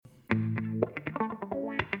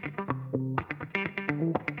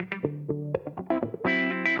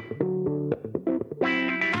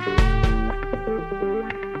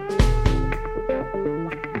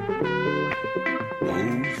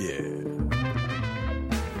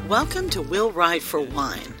Welcome to We'll Ride for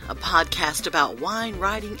Wine, a podcast about wine,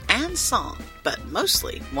 writing, and song, but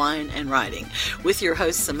mostly wine and writing, with your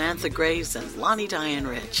hosts Samantha Graves and Lonnie Diane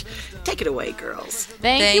Rich. Take it away, girls.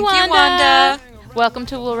 Thank you, Wanda. Welcome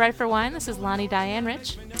to We'll Ride for Wine. This is Lonnie Diane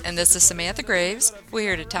Rich. And this is Samantha Graves. We're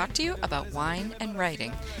here to talk to you about wine and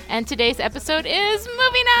writing. And today's episode is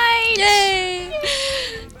Movie Night! Yay!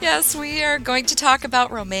 Yes, we are going to talk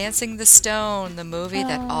about Romancing the Stone, the movie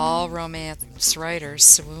that all romance writers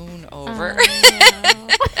swoon over.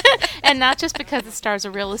 And not just because it stars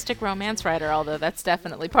a realistic romance writer, although that's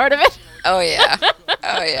definitely part of it. Oh, yeah.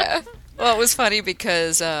 Oh, yeah. Well, it was funny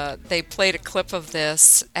because they played a clip of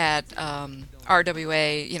this at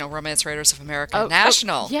RWA, Romance Writers of America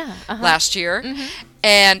National last year. Mm-hmm.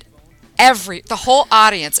 And the whole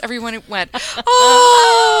audience, everyone went,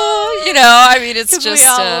 oh, it's just... we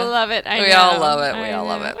all love it. We all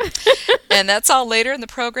love it. And that's all later in the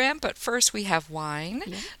program, but first we have wine.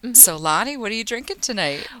 Yeah. Mm-hmm. So, Lonnie, what are you drinking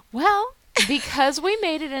tonight? Well, because we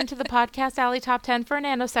made it into the Podcast Alley Top 10 for a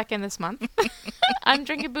nanosecond this month, I'm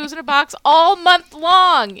drinking booze in a box all month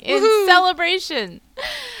long in celebration.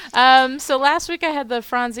 So last week I had the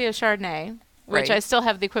Franzia Chardonnay, which I still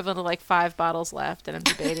have the equivalent of like 5 bottles left, and I'm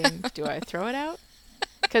debating, do I throw it out?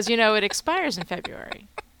 Because, it expires in February.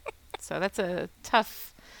 So that's a tough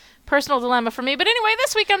personal dilemma for me. But anyway,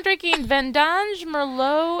 this week I'm drinking Vendange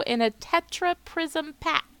Merlot in a Tetra Prism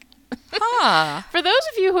pack. For those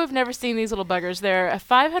of you who have never seen these little buggers, they're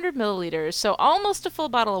 500 milliliters, so almost a full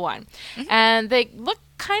bottle of wine. Mm-hmm. And they look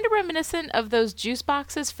kind of reminiscent of those juice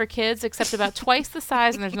boxes for kids, except about twice the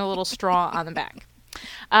size, and there's no little straw on the back.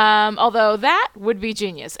 Although that would be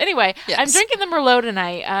genius. Anyway, yes. I'm drinking the Merlot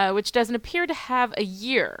tonight, which doesn't appear to have a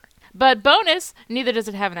year. But bonus, neither does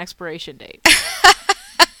it have an expiration date.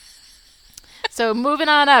 So moving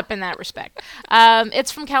on up in that respect. It's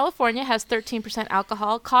from California, has 13%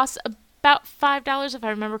 alcohol, costs about $5 if I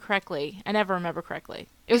remember correctly. I never remember correctly.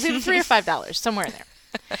 It was either $3 or $5, somewhere in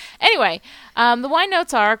there. Anyway, the wine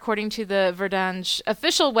notes are, according to the Verdange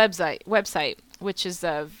official website, which is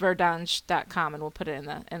verdange.com, and we'll put it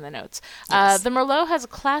in the notes. Yes. The Merlot has a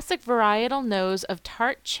classic varietal nose of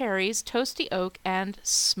tart cherries, toasty oak, and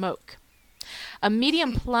smoke. A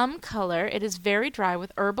medium plum color, it is very dry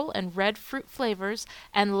with herbal and red fruit flavors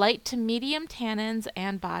and light to medium tannins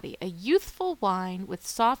and body. A youthful wine with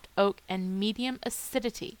soft oak and medium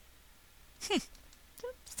acidity.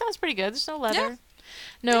 Sounds pretty good. There's no leather. Yeah.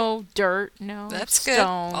 No dirt. No That's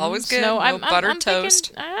stones. Good. Always good. No, no buttered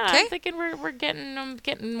toast. I'm thinking we're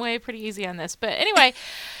getting way pretty easy on this. But anyway,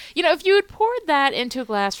 if you had poured that into a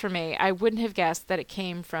glass for me, I wouldn't have guessed that it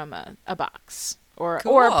came from a box. Or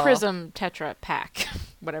a Prism Tetra pack,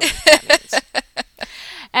 whatever that is.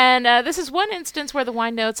 And this is one instance where the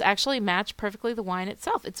wine notes actually match perfectly the wine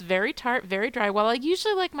itself. It's very tart, very dry. While I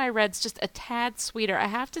usually like my reds just a tad sweeter, I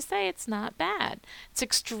have to say it's not bad. It's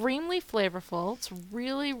extremely flavorful. It's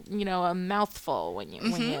really, a mouthful when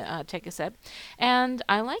you take a sip. And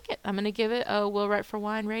I like it. I'm going to give it a Will Write for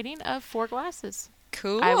Wine rating of 4 glasses.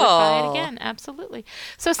 Cool. I would buy it again, absolutely.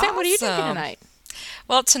 So, Sam, What are you drinking tonight?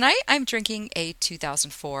 Well, tonight I'm drinking a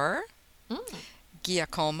 2004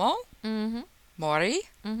 Giacomo Mori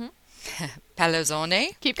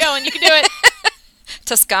Palazzone. Keep going, you can do it.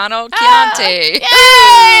 Toscano Chianti. Yay!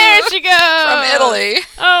 There she goes. From Italy.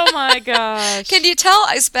 Oh my gosh. Can you tell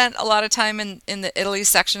I spent a lot of time in the Italy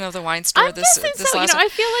section of the wine store I'm this guessing so. last I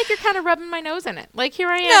feel like you're kind of rubbing my nose in it. Like here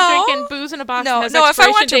I am drinking booze in a box. No, if I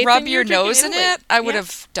want to rub your nose in it, I would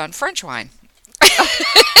have done French wine.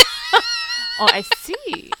 Oh, I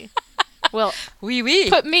see. Well,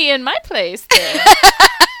 oui. Put me in my place then.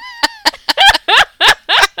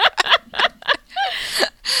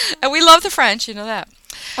 And we love the French, you know that.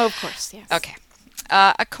 Oh, of course, yes. Okay.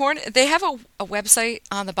 They have a website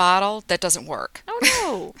on the bottle that doesn't work. Oh,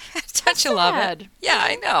 no. Don't you love it? Yeah,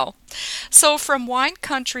 I know. So from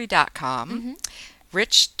winecountry.com,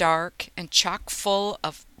 rich, dark, and chock full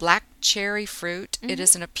of black cherry fruit, it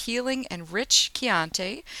is an appealing and rich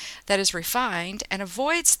Chianti that is refined and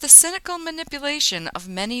avoids the cynical manipulation of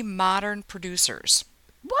many modern producers.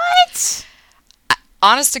 What?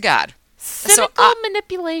 Honest to God. Cynical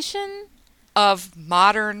manipulation? Of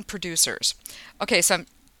modern producers. Okay, so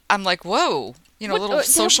I'm like, whoa, a little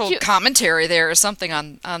social commentary there or something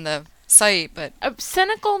on the site, but...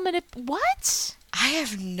 cynical what? I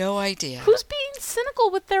have no idea. Who's being cynical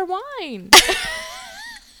with their wine?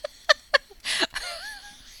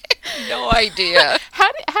 No idea. How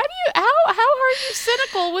are you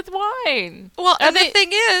cynical with wine? Well, and the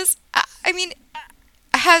thing is, I mean,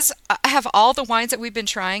 have all the wines that we've been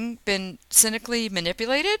trying been cynically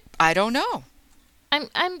manipulated? I don't know. I'm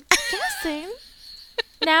guessing.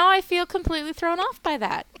 now I feel completely thrown off by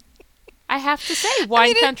that. I have to say,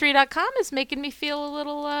 winecountry.com is making me feel a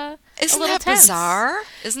little Isn't a little that tense. bizarre?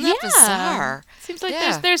 Isn't that bizarre? Seems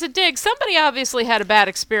like there's a dig. Somebody obviously had a bad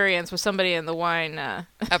experience with somebody in the wine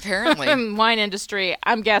apparently wine industry.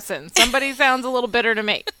 I'm guessing somebody sounds a little bitter to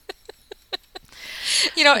me.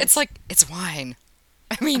 It's like it's wine.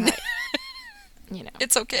 I mean,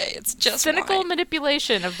 it's okay. It's just cynical wine.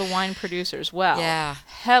 manipulation of the wine producers. Well, yeah.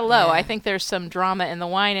 Hello. Yeah. I think there's some drama in the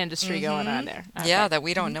wine industry going on there. Okay. Yeah, that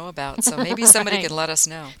we don't know about. So maybe somebody could let us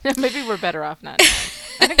know. Maybe we're better off not knowing.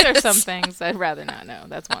 I think there's some things I'd rather not know.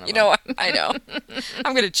 That's one of them. I know.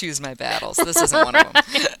 I'm going to choose my battles. This isn't one of them.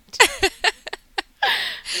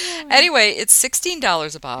 Anyway, it's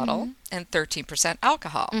 $16 a bottle and 13%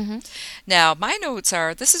 alcohol. Mm-hmm. Now, my notes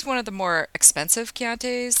are, this is one of the more expensive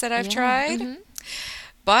Chiantis that I've tried.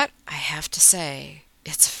 But I have to say,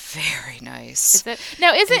 it's very nice. Is it?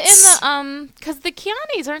 Now, is it in the because the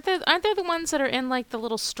Chiantis aren't they the ones that are in like the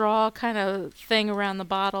little straw kind of thing around the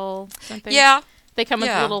bottle? Something? Yeah. They come with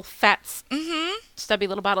a little fat, stubby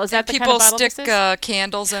little bottle. Is that the kind of bottle people stick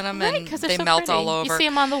candles in them and they so melt pretty. all over. You see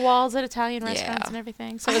them on the walls at Italian restaurants and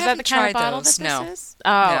everything. So is that the kind of bottle that this is?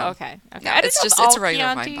 Oh, okay. No, it's a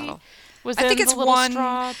regular wine bottle. I think it's one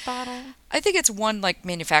straw bottle. I think it's one like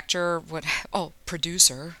manufacturer,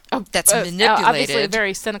 producer that's manipulated. Obviously, a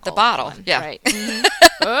very cynical. The bottle, one. yeah. Right.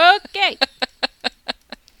 Mm-hmm. Okay.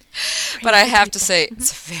 But I have to say,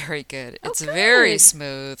 it's very good. It's very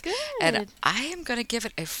smooth. Good. And I am going to give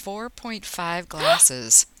it a 4.5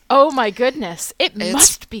 glasses. Oh, my goodness. It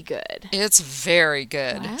must be good. It's very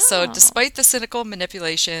good. Wow. So despite the cynical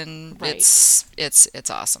manipulation, it's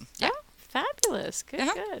awesome. Yeah. Fabulous. Good,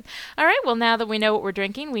 good. All right, well, now that we know what we're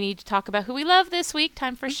drinking, we need to talk about who we love this week.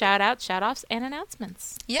 Time for shout-outs, shout-offs, and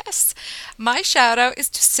announcements. Yes. My shout-out is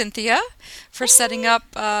to Cynthia for setting up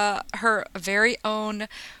her very own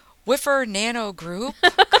Whiffer Nano group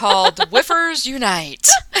called Whiffers Unite.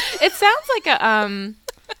 It sounds like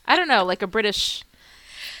like a British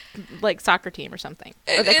soccer team or something.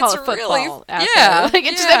 Or they call it football. It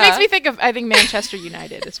makes me think of, I think, Manchester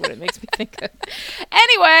United is what it makes me think of.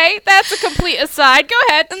 Anyway, that's a complete aside. Go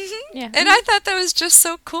ahead. Mm-hmm. Yeah. And I thought that was just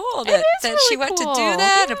so cool that she went to do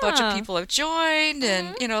that. Yeah. A bunch of people have joined,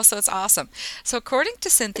 and, so it's awesome. So according to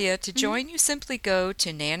Cynthia, to join, you simply go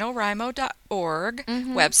to NaNoWriMo.org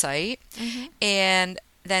website, and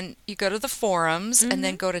then you go to the forums, and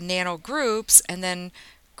then go to Nano Groups, and then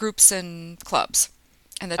Groups and Clubs.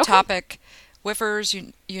 And the topic, Whiffers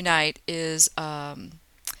Unite, is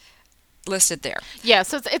listed there. Yeah,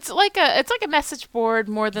 so it's like a message board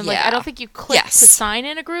more than I don't think you click to sign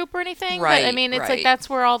in a group or anything. Right. But I mean, it's like that's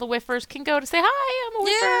where all the whiffers can go to say, "Hi, I'm a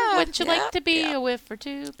whiffer. Yeah, Wouldn't you like to be a whiffer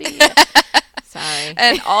to be?" Sorry.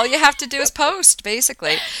 And all you have to do is post,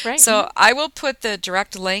 basically. Right. So I will put the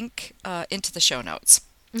direct link into the show notes.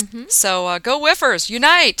 Mm-hmm. So go Whiffers,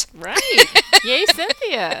 unite! Right. Yay,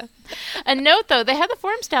 Cynthia. A note, though, they had the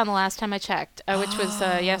forums down the last time I checked, which was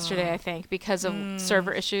yesterday, I think, because of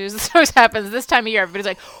server issues. This always happens this time of year. Everybody's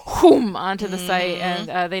like, whoom, onto the site,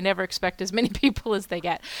 and they never expect as many people as they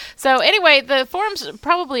get. So anyway, the forums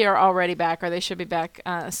probably are already back, or they should be back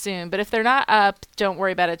soon. But if they're not up, don't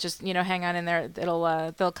worry about it. Just, hang on in there.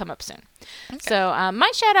 They'll come up soon. Okay. So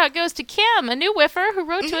my shout-out goes to Kim, a new whiffer, who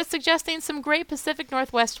wrote to us suggesting some great Pacific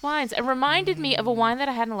Northwest wines and reminded me of a wine that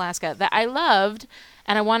I had in Alaska that I loved,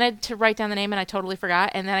 and I wanted to write down the name, and I totally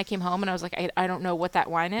forgot. And then I came home, and I was like, I don't know what that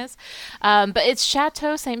wine is. But it's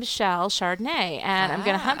Chateau Ste. Michelle Chardonnay, and I'm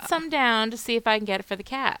going to hunt some down to see if I can get it for the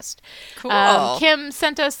cast. Cool. Kim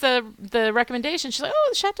sent us the recommendation. She's like,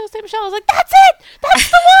 oh, Chateau Ste. Michelle. I was like, that's it!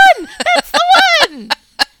 That's the one! That's the one!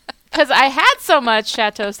 Because I had so much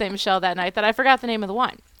Chateau Ste. Michelle that night that I forgot the name of the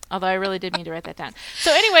wine. Although I really did mean to write that down.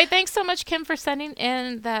 So anyway, thanks so much, Kim, for sending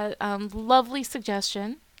in that lovely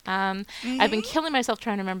suggestion. I've been killing myself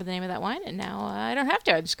trying to remember the name of that wine, and now I don't have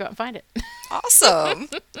to. I just go out and find it. Awesome.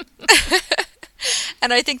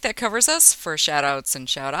 And I think that covers us for shout-outs and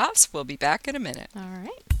shout-offs. We'll be back in a minute. All right.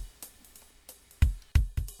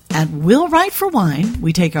 At Will Write for Wine,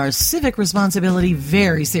 we take our civic responsibility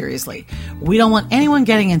very seriously. We don't want anyone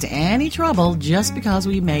getting into any trouble just because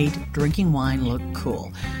we made drinking wine look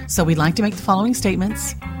cool. So we'd like to make the following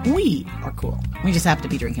statements. We are cool. We just happen to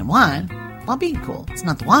be drinking wine while being cool. It's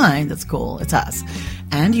not the wine that's cool, it's us.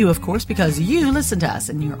 And you, of course, because you listen to us,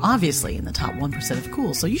 and you're obviously in the top 1% of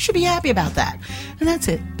cool, so you should be happy about that. And that's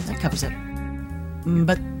it. That covers it.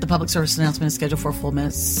 But the public service announcement is scheduled for a full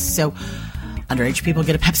minute, so Underage people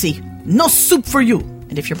get a Pepsi. No soup for you.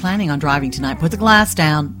 And if you're planning on driving tonight, put the glass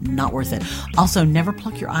down. Not worth it. Also, never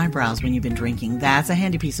pluck your eyebrows when you've been drinking. That's a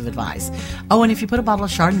handy piece of advice. Oh, and if you put a bottle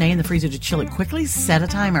of Chardonnay in the freezer to chill it quickly, set a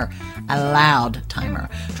timer. A loud timer.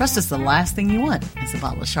 Trust us, the last thing you want is a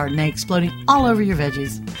bottle of Chardonnay exploding all over your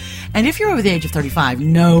veggies. And if you're over the age of 35,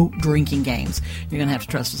 no drinking games. You're going to have to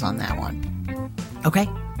trust us on that one. Okay?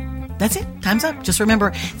 That's it. Time's up. Just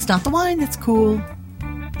remember, it's not the wine that's cool.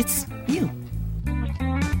 It's you.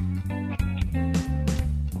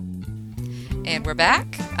 And we're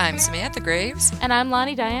back. I'm Samantha Graves. And I'm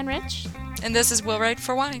Lonnie Diane Rich. And this is Will Write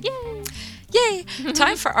for Wine. Yay! Yay!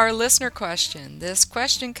 Time for our listener question. This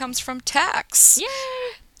question comes from Tex.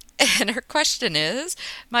 Yay! And her question is,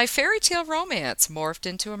 my fairy tale romance morphed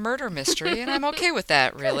into a murder mystery, and I'm okay with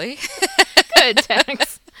that, really. Good,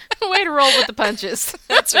 Tex. Way to roll with the punches.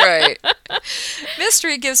 That's right.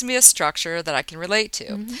 Mystery gives me a structure that I can relate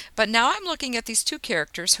to. But now I'm looking at these two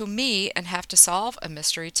characters who meet and have to solve a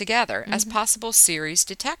mystery together as possible series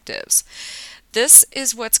detectives. This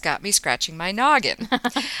is what's got me scratching my noggin.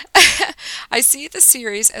 I see the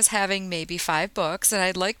series as having maybe 5 books, and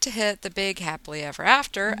I'd like to hit the big happily ever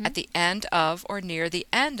after at the end of or near the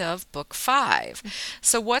end of book 5.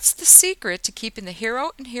 So what's the secret to keeping the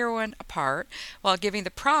hero and heroine apart while giving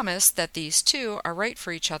the promise that these two are right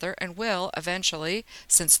for each other and will eventually,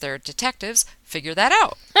 since they're detectives, figure that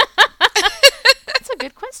out? That's a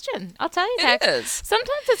good question. I'll tell you, Tex. It is.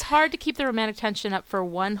 Sometimes it's hard to keep the romantic tension up for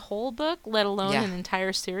one whole book, let alone an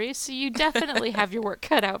entire series. So you definitely have your work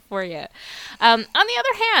cut out for you. On the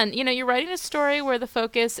other hand, you're writing a story where the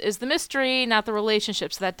focus is the mystery, not the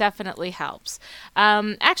relationship. So that definitely helps.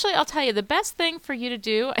 Actually, I'll tell you, the best thing for you to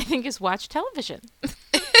do, I think, is watch television.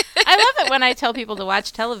 I love it when I tell people to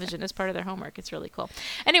watch television as part of their homework. It's really cool.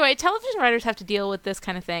 Anyway, television writers have to deal with this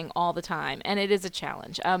kind of thing all the time, and it is a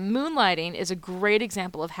challenge. Moonlighting is a great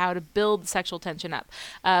example of how to build sexual tension up,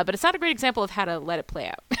 but it's not a great example of how to let it play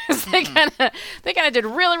out. They kind of did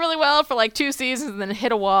really, really well for like 2 seasons and then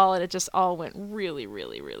hit a wall, and it just all went really,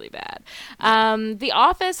 really, really bad. The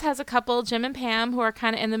Office has a couple, Jim and Pam, who are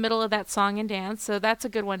kind of in the middle of that song and dance, so that's a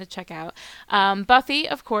good one to check out. Buffy,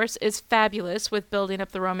 of course, is fabulous with building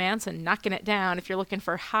up the romance and knocking it down. If you're looking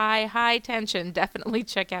for high tension, definitely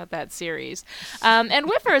check out that series. And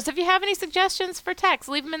Whiffers, if you have any suggestions for Tex,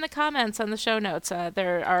 leave them in the comments on the show notes.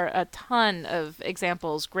 There are a ton of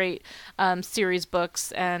examples, great series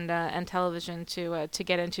books and television to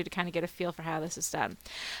get into to kind of get a feel for how this is done.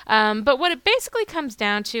 But what it basically comes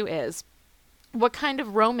down to is, what kind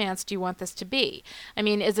of romance do you want this to be? I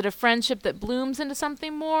mean, is it a friendship that blooms into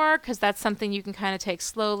something more? Because that's something you can kind of take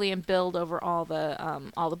slowly and build over all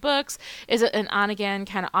the books. Is it an on-again,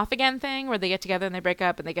 kind of off-again thing where they get together and they break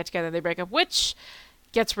up and they get together and they break up, which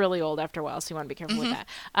gets really old after a while, so you want to be careful with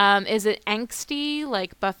that. Is it angsty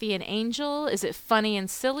like Buffy and Angel? Is it funny and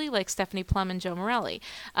silly like Stephanie Plum and Joe Morelli?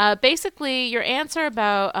 Basically, your answer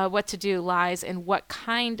about what to do lies in what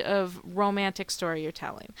kind of romantic story you're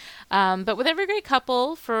telling. But with every great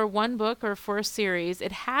couple, for one book or for a series,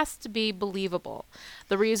 it has to be believable.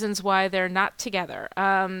 The reasons why they're not together.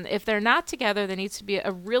 If they're not together, there needs to be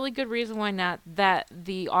a really good reason why not that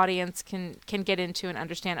the audience can get into and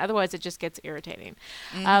understand. Otherwise, it just gets irritating.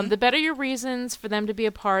 The better your reasons for them to be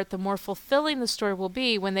apart, the more fulfilling the story will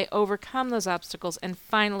be when they overcome those obstacles and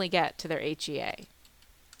finally get to their HEA.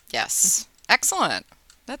 Yes. Excellent.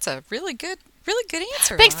 That's a really good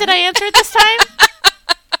answer. Thanks. Did I answer it this time?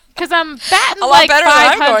 Because I'm batting a lot like better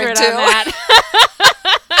 500 than I'm going on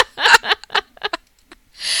that.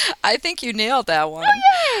 I think you nailed that one.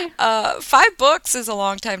 Oh, yay! 5 books is a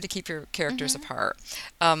long time to keep your characters apart.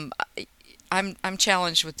 I'm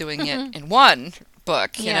challenged with doing it in one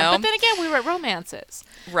book, you know? But then again, we write romances.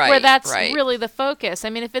 Right. Where that's really the focus.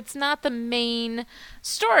 I mean, if it's not the main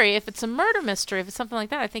story, if it's a murder mystery, if it's something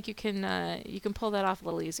like that, I think you can pull that off a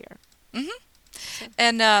little easier. So.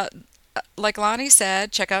 And like Lonnie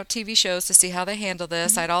said, check out TV shows to see how they handle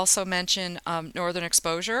this. I'd also mention Northern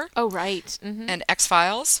Exposure. Oh, right. And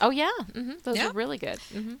X-Files. Oh, yeah. Those are really good.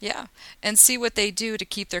 Yeah. And see what they do to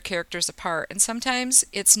keep their characters apart. And sometimes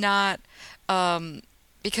it's not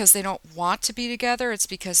because they don't want to be together. It's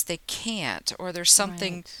because they can't, or there's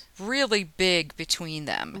something really big between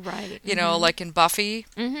them. Right. You know, like in Buffy.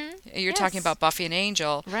 You're talking about Buffy and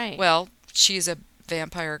Angel. Right. Well, she's a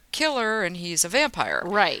vampire killer and he's a vampire.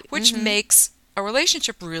 Right. Which makes a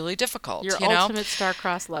relationship really difficult. Your ultimate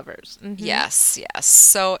star-crossed lovers. Yes.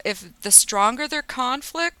 So if the stronger their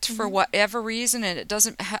conflict for whatever reason, and it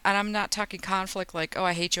doesn't, and I'm not talking conflict like, oh,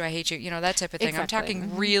 I hate you, you know, that type of thing. Exactly. I'm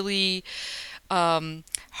talking really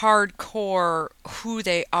hardcore who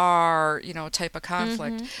they are, type of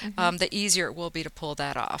conflict, the easier it will be to pull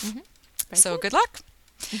that off. So good luck.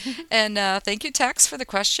 And thank you, Tex, for the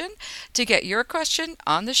question. To get your question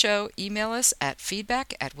on the show, email us at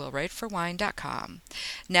feedback@willwriteforwine.com.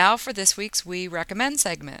 Now for this week's We Recommend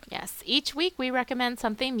segment. Yes, each week we recommend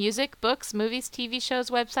something, music, books, movies, TV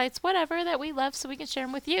shows, websites, whatever that we love so we can share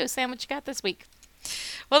them with you. Sam, what you got this week?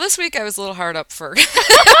 Well, this week I was a little hard up for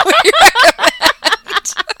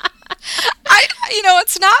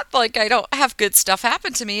it's not like I don't have good stuff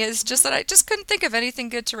happen to me. It's just that I just couldn't think of anything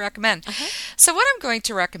good to recommend. So what I'm going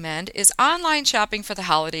to recommend is online shopping for the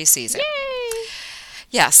holiday season. Yay!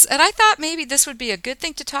 Yes, and I thought maybe this would be a good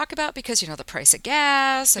thing to talk about because, the price of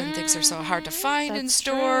gas and things are so hard to find in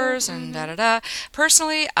stores and da-da-da.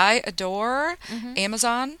 Personally, I adore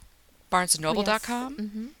Amazon,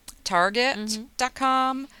 BarnesandNoble.com,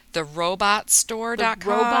 Target.com, TheRobotStore.com. The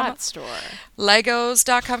Robot Store.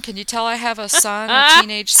 Legos.com. Can you tell I have a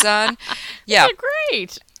teenage son? Yeah. They're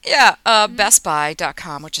great. Yeah.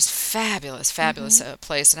 BestBuy.com, which is fabulous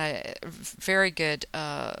place, and very good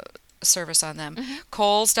service on them.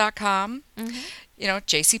 Kohl's.com,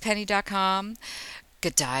 JCPenney.com,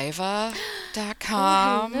 Godiva.com.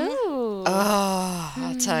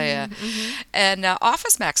 I'll tell you. And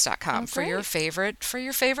OfficeMax.com for your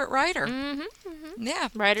favorite writer. Yeah.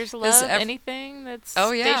 Writers love anything that's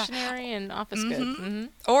stationery and office goods.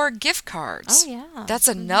 Or gift cards. Oh, yeah. That's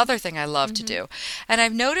another thing I love to do. And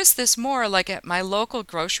I've noticed this more like at my local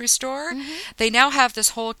grocery store. They now have this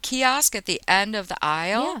whole kiosk at the end of the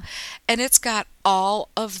aisle. And it's got all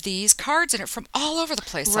of these cards in it from all over the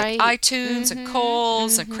place, like iTunes and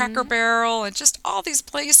Kohl's and Cracker Barrel and just all these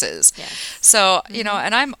places. So,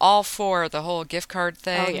 and I'm all for the whole gift card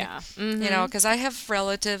thing. Oh, yeah. Because I have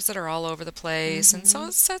relatives that are all over the place, and so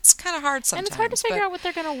it's kind of hard sometimes. And it's hard to figure out what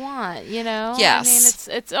they're going to want, Yes.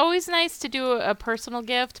 I mean, it's always nice to do a personal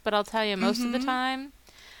gift, but I'll tell you, most of the time,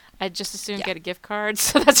 I'd just as soon get a gift card,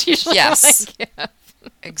 so that's usually what I give.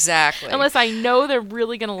 Exactly. Unless I know they're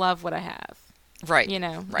really going to love what I have. Right.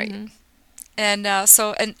 Right. And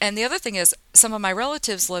so the other thing is some of my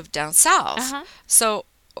relatives live down south. So,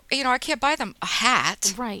 I can't buy them a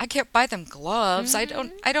hat. Right. I can't buy them gloves. I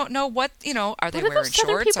don't know what, are they wearing shorts?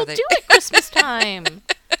 What do those Southern people do at Christmas time?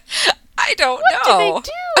 I don't know. What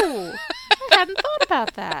do they do? I hadn't thought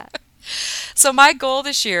about that. So my goal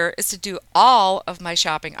this year is to do all of my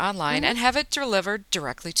shopping online and have it delivered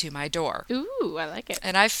directly to my door. Ooh, I like it.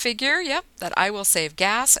 And I figure, that I will save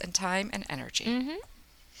gas and time and energy.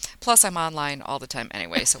 Plus, I'm online all the time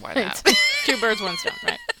anyway, so why not? Two birds, one stone,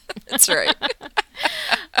 right? That's right.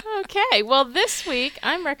 Okay, well, this week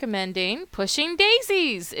I'm recommending Pushing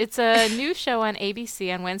Daisies. It's a new show on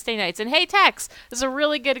ABC on Wednesday nights. And hey, Tex, this is a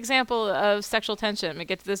really good example of sexual tension. I'm going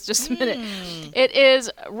to get to this in just a minute. It is,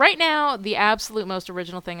 right now, the absolute most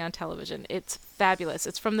original thing on television. It's fabulous.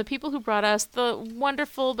 It's from the people who brought us the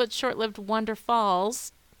wonderful but short-lived Wonder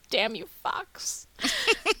Falls. Damn you, Fox.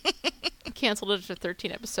 Canceled it after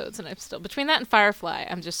 13 episodes, and I'm still... Between that and Firefly,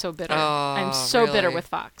 I'm just so bitter. I'm so bitter with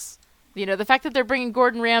Fox. The fact that they're bringing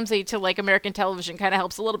Gordon Ramsay to, American television kind of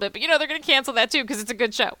helps a little bit. But, they're going to cancel that, too, because it's a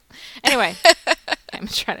good show. Anyway, I'm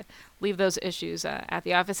trying to leave those issues at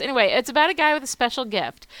the office. Anyway, it's about a guy with a special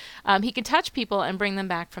gift. He can touch people and bring them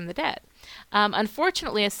back from the dead.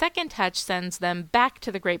 Unfortunately, a second touch sends them back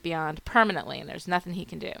to the great beyond permanently, and there's nothing he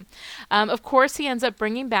can do. Of course, he ends up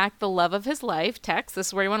bringing back the love of his life, Tex. This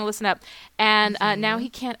is where you want to listen up. And now he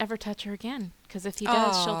can't ever touch her again, because if he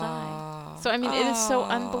does, she'll die. So, it is so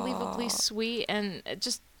unbelievably sweet and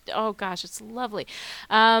just... Oh, gosh, it's lovely.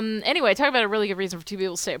 Anyway, talk about a really good reason for two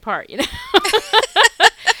people to stay apart,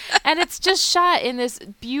 And it's just shot in this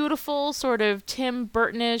beautiful sort of Tim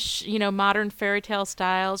Burton-ish, modern fairy tale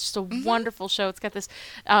style. It's just a wonderful show. It's got this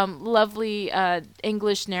lovely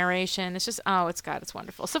English narration. It's just, it's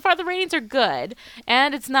wonderful. So far, the ratings are good,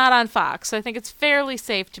 and it's not on Fox, so I think it's fairly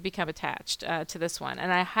safe to become attached to this one.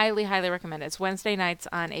 And I highly, highly recommend it. It's Wednesday nights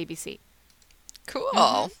on ABC. Cool.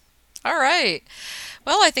 All right.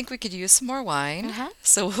 Well, I think we could use some more wine,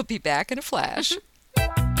 so we'll be back in a flash.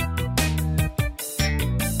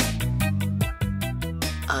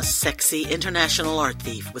 A sexy international art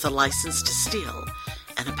thief with a license to steal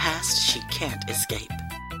and a past she can't escape.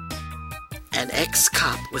 An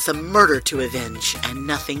ex-cop with a murder to avenge and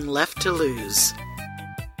nothing left to lose.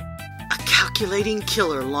 A calculating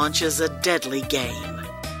killer launches a deadly game.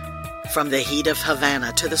 From the heat of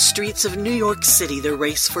Havana to the streets of New York City, the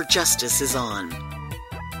race for justice is on.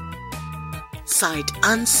 Sight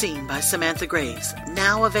Unseen by Samantha Graves,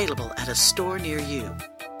 now available at a store near you.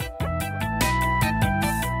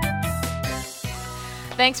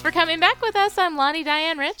 Thanks for coming back with us. I'm Lonnie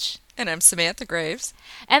Diane Rich. And I'm Samantha Graves.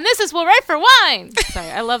 And this is We'll Write for Wine.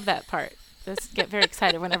 Sorry, I love that part. Just get very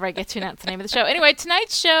excited whenever I get to announce the name of the show. Anyway,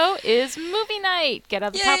 tonight's show is movie night. Get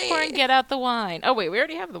out the popcorn, get out the wine. Oh, wait, we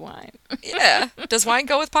already have the wine. Yeah. Does wine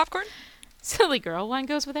go with popcorn? Silly girl, wine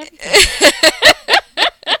goes with everything.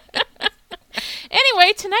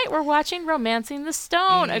 Anyway, tonight we're watching Romancing the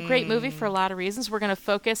Stone, a great movie for a lot of reasons. We're going to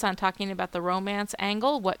focus on talking about the romance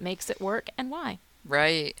angle, what makes it work, and why.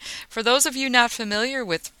 Right. For those of you not familiar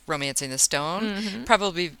with Romancing the Stone,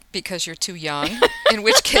 probably because you're too young, in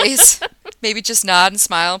which case, maybe just nod and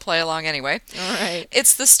smile and play along anyway. All right.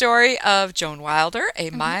 It's the story of Joan Wilder,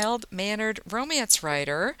 a mild-mannered romance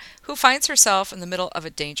writer who finds herself in the middle of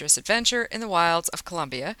a dangerous adventure in the wilds of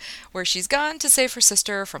Colombia, where she's gone to save her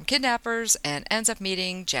sister from kidnappers and ends up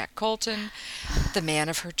meeting Jack Colton, the man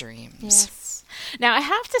of her dreams. Yes. Now, I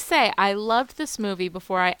have to say, I loved this movie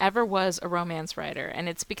before I ever was a romance writer, and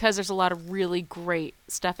it's because there's a lot of really great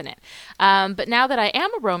stuff in it. But now that I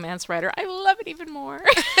am a romance writer, I love it even more.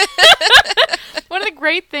 One of the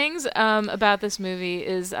great things about this movie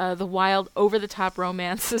is the wild, over-the-top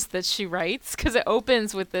romances that she writes, because it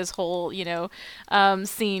opens with this whole,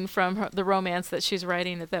 scene from the romance that she's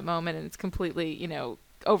writing at that moment, and it's completely,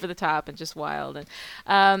 over the top and just wild,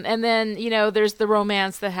 and then there's the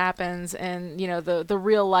romance that happens, and the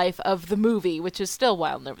real life of the movie, which is still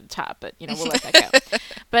wild and over the top, but we'll let that go.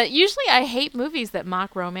 But usually I hate movies that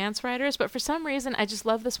mock romance writers, but for some reason I just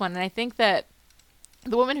love this one, and I think that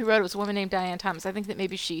the woman who wrote it was a woman named Diane Thomas. I think that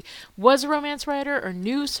maybe she was a romance writer or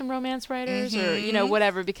knew some romance writers or,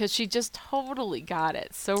 whatever, because she just totally got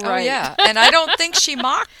it. So right. Oh, yeah. And I don't think she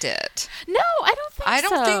mocked it. No, I don't think so. I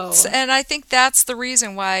don't think so. And I think that's the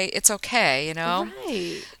reason why it's okay,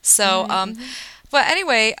 Right. So, but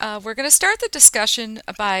anyway, we're going to start the discussion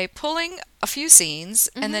by pulling a few scenes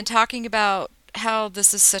and then talking about how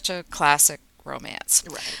this is such a classic romance.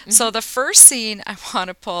 Right. So the first scene I want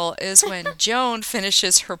to pull is when Joan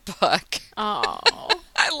finishes her book. Oh.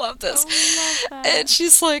 I love this. I love that. And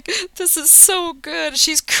she's like, this is so good.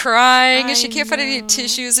 She's crying and she can't find any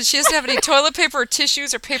tissues and she doesn't have any toilet paper or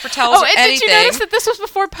tissues or paper towels or anything. Did you notice that this was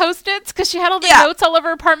before Post-its? Because she had all the notes all over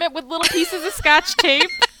her apartment with little pieces of Scotch tape.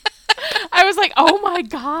 I was like, oh my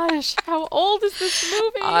gosh, how old is this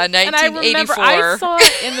movie? 1984. And I remember I saw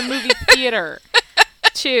it in the movie theater.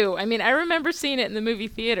 Too. I mean, I remember seeing it in the movie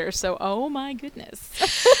theater, so oh my goodness.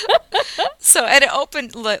 So, and it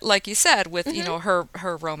opened, like you said, with,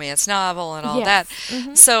 her romance novel and all that.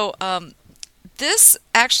 So, this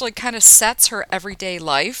actually kind of sets her everyday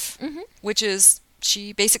life, which is,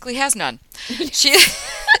 she basically has none. She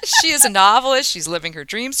is a novelist, she's living her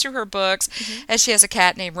dreams through her books, and she has a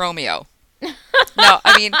cat named Romeo. Now,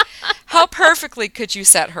 I mean, how perfectly could you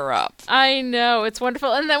set her up? I know, it's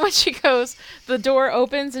wonderful. And then when she goes, the door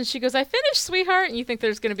opens and she goes, "I finished, sweetheart," and you think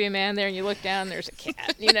there's going to be a man there, and you look down, there's a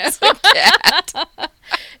cat, It's a cat.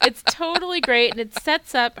 It's totally great, and it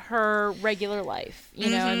sets up her regular life.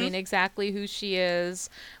 I mean, exactly who she is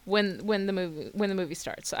when the movie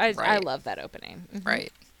starts. So I love that opening.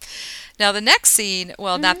 Right. Now, the next scene,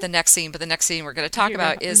 well, not the next scene, but the next scene we're going to talk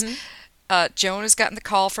about is Joan has gotten the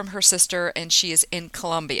call from her sister, and she is in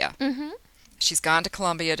Colombia. She's gone to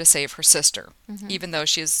Colombia to save her sister, even though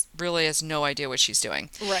she really has no idea what she's doing.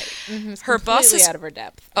 Right. Her bus is out of her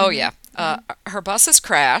depth. Oh, yeah. Her bus has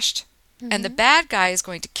crashed, and the bad guy is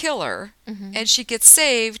going to kill her, and she gets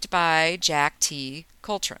saved by Jack T.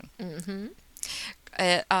 Coltrane.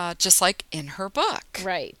 Just like in her book.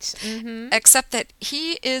 Right. Except that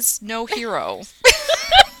he is no hero.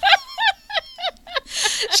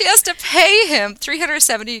 She has to pay him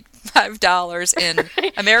 $375 in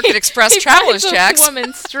American Express traveler's checks. He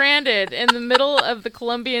woman stranded in the middle of the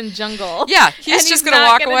Colombian jungle. Yeah, he's just going to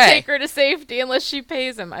walk away. He's not going to take her to safety unless she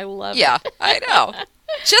pays him. I love it. Yeah, I know.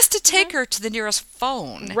 Just to take her to the nearest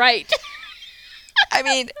phone. Right. I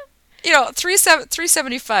mean,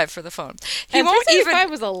 $375 for the phone. He won't even. $375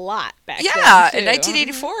 was a lot back then. Yeah, in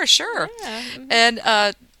 1984, sure.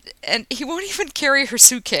 Yeah. And he won't even carry her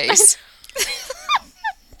suitcase.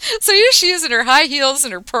 So here she is in her high heels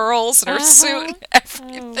and her pearls and her suit and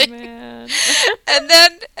everything. Oh, man. and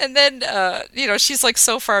then she's like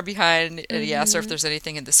so far behind, and he asks her if there's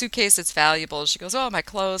anything in the suitcase that's valuable. She goes, "Oh, my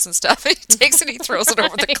clothes and stuff." And he takes it and he throws it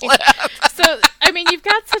over the cliff. So, I mean, you've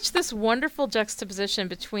got this wonderful juxtaposition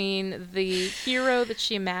between the hero that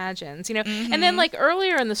she imagines, and then like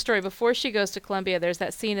earlier in the story, before she goes to Colombia, there's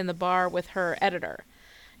that scene in the bar with her editor.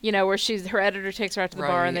 you know, where her editor takes her out to the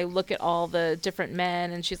bar and Right. they look at all the different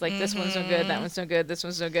men and she's like, this one's no good, that one's no good, this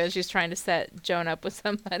one's no good. She's trying to set Joan up with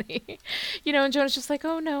somebody, you know, and Joan's just like,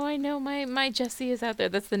 oh no, I know my Jesse is out there.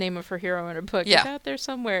 That's the name of her hero in her book. Yeah. He's out there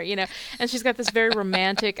somewhere, you know, and she's got this very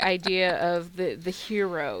romantic idea of the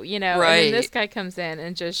hero, you know, and Right. then this guy comes in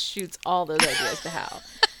and just shoots all those ideas to hell.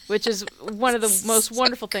 Which is one of the most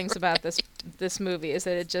wonderful things about this movie is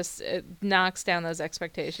that it knocks down those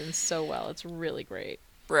expectations so well. It's really great.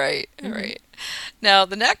 Right, right. Now,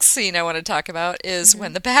 the next scene I want to talk about is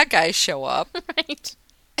when the bad guys show up Right.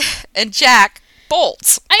 and Jack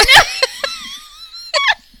bolts. I know.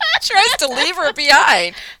 Tries to leave her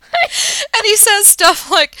behind. And he says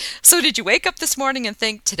stuff like, so did you wake up this morning and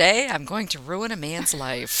think, today I'm going to ruin a man's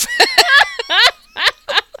life?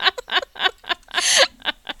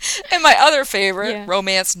 And my other favorite,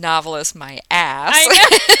 romance novelist, my ass. I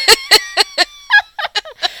know.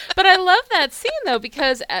 But I love that scene, though,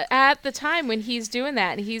 because at the time when he's doing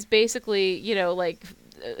that, and he's basically, you know, like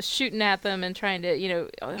shooting at them and trying to, you know,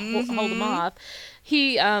 hold them off,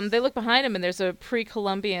 they look behind him and there's a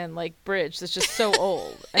pre-Columbian, like, bridge that's just so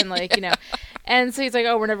old. And, like, you know, and so he's like,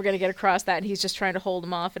 oh, we're never going to get across that. And he's just trying to hold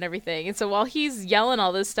him off and everything. And so while he's yelling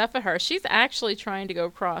all this stuff at her, she's actually trying to go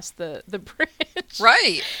across the bridge.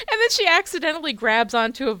 Right. And then she accidentally grabs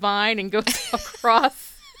onto a vine and goes across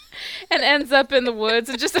and ends up in the woods.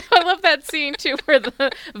 And just, I love that scene, too, where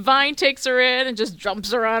the vine takes her in and just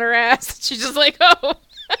jumps her on her ass. She's just like, oh.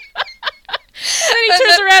 And then he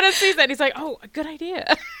turns around and sees that. And he's like, oh, good idea.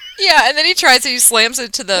 Yeah, and then he slams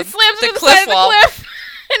into the the cliff wall. cliff.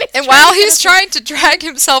 And while he's trying to drag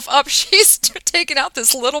himself up, she's taking out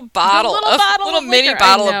this little mini liquor.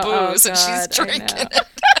 bottle I of know. booze, Oh, and she's God, I drinking know. it.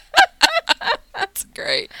 That's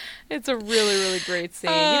great. It's a really, really great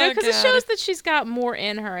scene. Oh, you know, because it God. shows that she's got more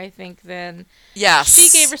in her, I think, than Yes. she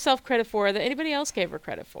gave herself credit for, that anybody else gave her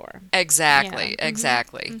credit for. Exactly, Yeah.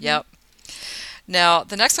 exactly. Yep. Now,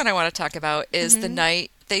 the next one I want to talk about is the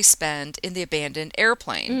night they spend in the abandoned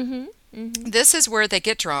airplane. This is where they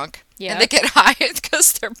get drunk Yep. and they get high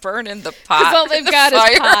because they're burning the pot. Because all they've in the got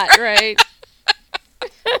fire. is pot, right?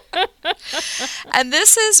 And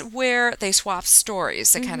this is where they swap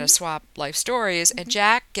stories. They kind of swap life stories, and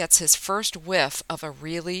Jack gets his first whiff of a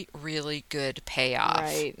really, really good payoff.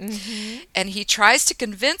 Right. And he tries to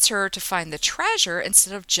convince her to find the treasure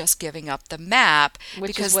instead of just giving up the map, Which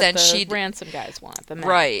because is what then the she'd ransom guys want. The map.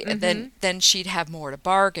 right, and then she'd have more to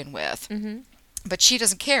bargain with. But she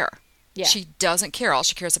doesn't care. Yeah. She doesn't care. All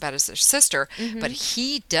she cares about is their sister, but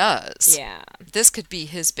he does. Yeah. This could be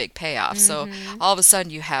his big payoff. So all of a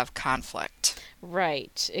sudden you have conflict.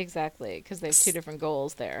 Right. Exactly. Because they have two different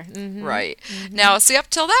goals there. Right. Now, see, up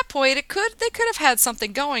till that point, they could have had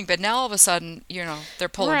something going, but now all of a sudden, you know, they're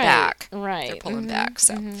pulling back. Right. They're pulling back.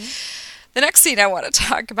 So the next scene I want to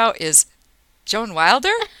talk about is Joan Wilder.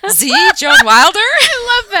 Joan Wilder.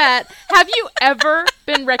 I love that. Have you ever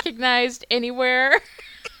been recognized anywhere?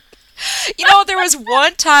 You know, there was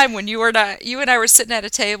one time when you and I were sitting at a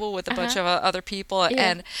table with a bunch of other people,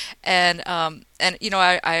 and you know,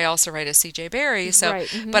 I also write as C.J. Berry, so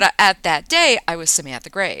Right, but at that day I was Samantha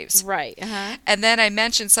Graves, Right. and then I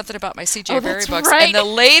mentioned something about my C.J. Berry that's books, right. and the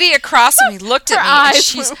lady across from me looked Her at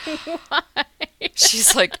me, eyes and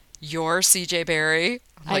she's like, "You're C.J. Berry."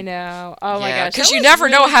 I'm I like, know. Oh my yeah, gosh. because that you was never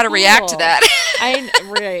know really how to react to cool. that.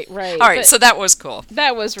 Right. All right, But so that was cool.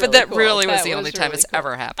 that was really But that cool. really was That the only time really it's cool.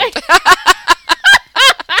 ever happened.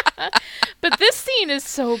 But this scene is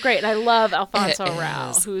so great. And I love Alfonso It Rao,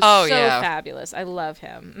 is. who's Oh, so yeah. fabulous. I love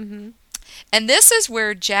him. And this is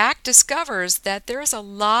where Jack discovers that there's a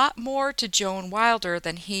lot more to Joan Wilder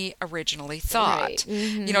than he originally thought. Right.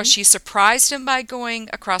 You know, she surprised him by going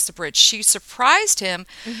across the bridge. She surprised him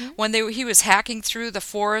when he was hacking through the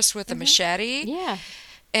forest with a machete. Yeah.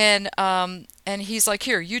 And he's like,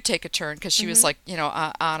 here, you take a turn, because she was like, you know,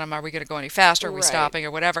 on him, are we going to go any faster? Are we Right. stopping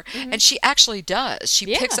or whatever? And she actually does. She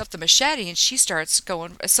Yeah. picks up the machete and she starts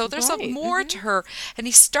going. So there's Right. more to her, and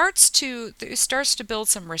he starts to build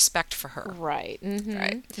some respect for her. Right.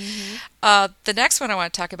 Right. The next one I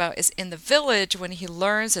want to talk about is in the village, when he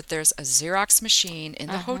learns that there's a Xerox machine in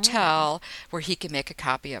the hotel where he can make a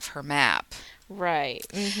copy of her map. Right.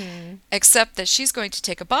 Except that she's going to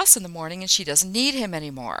take a bus in the morning and she doesn't need him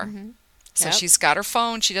anymore. So Yep. she's got her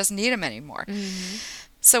phone. She doesn't need him anymore.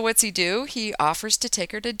 So what's he do? He offers to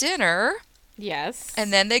take her to dinner. Yes.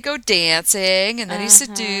 And then they go dancing, and then he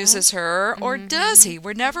seduces her. Or does he?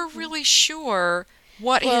 We're never really sure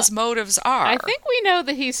what his motives are. I think we know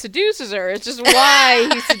that he seduces her. It's just why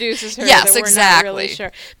he seduces her yes, that we're exactly. not really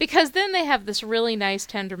sure. Because then they have this really nice,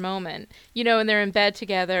 tender moment, and they're in bed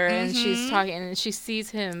together, and she's talking, and she sees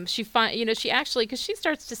him. She actually, because she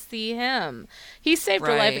starts to see him. He saved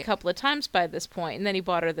her life a couple of times by this point, and then he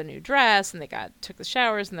bought her the new dress, and they took the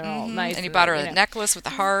showers, and they're all nice. And he bought her a necklace with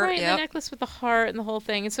the heart. Right, the necklace with the heart and the whole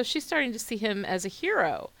thing. And so she's starting to see him as a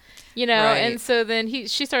hero. And so then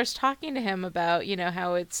she starts talking to him about,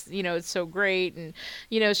 how it's so great, and,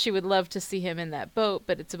 she would love to see him in that boat,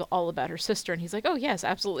 but it's all about her sister. And he's like, oh, yes,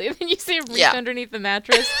 absolutely. And then you see him reach underneath the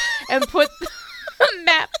mattress and put the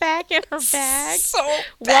map back in her bag. So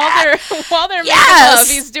while they're making love,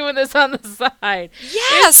 he's doing this on the side.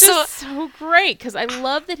 Yes. It's just so great, because I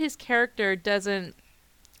love that his character doesn't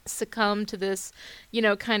succumb to this,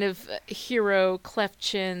 kind of hero cleft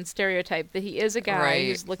chin stereotype that he is a guy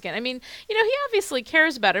who's looking. I mean, he obviously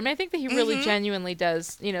cares about her. I mean, I think that he really genuinely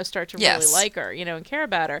does, start to really like her, and care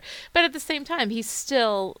about her. But at the same time, he's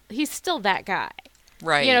still that guy.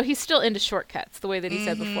 Right. He's still into shortcuts, the way that he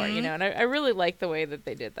said before, and I really like the way that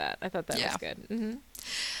they did that. I thought that was good. Mm-hmm.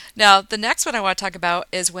 Now, the next one I want to talk about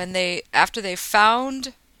is when after they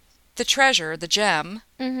found the treasure, the gem,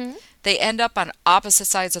 they end up on opposite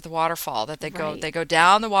sides of the waterfall. They go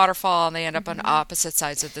down the waterfall, and they end up on opposite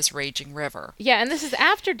sides of this raging river. Yeah, and this is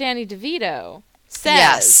after Danny DeVito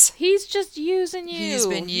says he's just using you. He's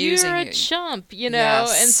been using You're you. a chump,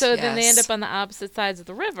 Yes, and so then they end up on the opposite sides of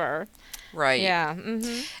the river. Right. Yeah.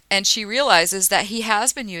 And she realizes that he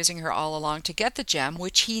has been using her all along to get the gem,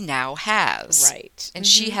 which he now has. Right. And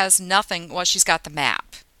she has nothing. Well, she's got the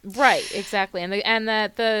map. Right. Exactly. And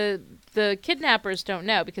that the kidnappers don't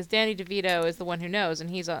know, because Danny DeVito is the one who knows, and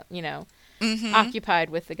he's occupied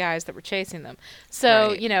with the guys that were chasing them.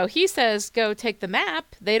 So he says, "Go take the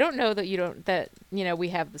map." They don't know that we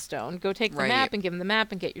have the stone. Go take the map and give them the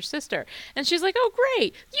map and get your sister. And she's like, "Oh,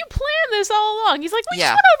 great! You planned this all along." He's like, "We just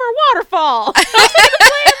went over a waterfall. How did you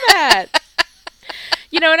plan that?"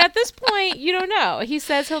 And at this point, you don't know. He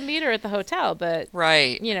says he'll meet her at the hotel, but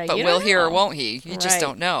but you will don't he know. or won't he? You just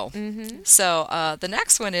don't know. So the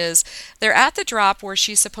next one is they're at the drop where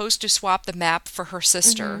she's supposed to swap the map for her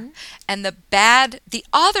sister, and the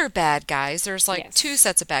other bad guys. There's two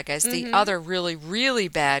sets of bad guys. The other really, really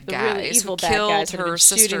bad guys really evil who bad killed guys her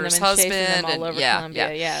sister's husband, them all and over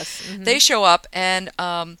Columbia. Yes. They show up, and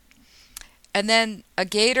then a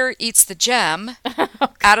gator eats the gem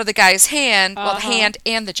out of the guy's hand, well, the hand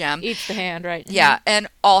and the gem. Eats the hand, right. Yeah, and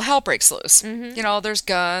all hell breaks loose. There's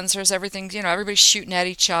guns, there's everything, everybody's shooting at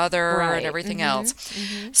each other and everything else.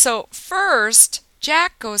 So first,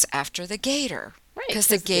 Jack goes after the gator, because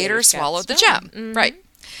the gator swallowed the gem. Right.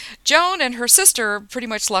 Joan and her sister pretty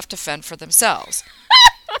much left to fend for themselves.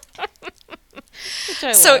 Which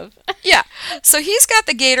I love. Yeah. So he's got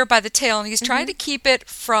the gator by the tail, and he's trying to keep it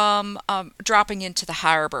from dropping into the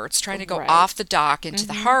harbor. It's trying to go off the dock into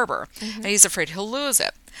the harbor, and he's afraid he'll lose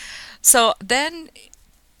it. So then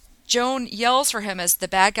Joan yells for him as the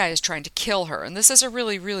bad guy is trying to kill her. And this is a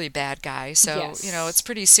really, really bad guy, so, it's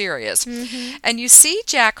pretty serious. And you see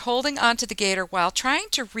Jack holding onto the gator while trying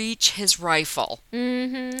to reach his rifle.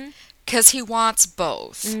 Because he wants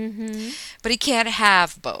both. But he can't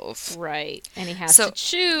have both. Right. And he has to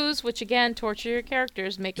choose, which again, torture your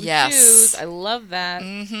characters, make them choose. I love that.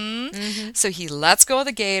 So he lets go of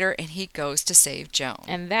the gator, and he goes to save Joan.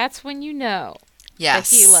 And that's when you know that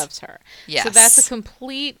he loves her. Yes. So that's a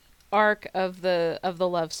complete arc of the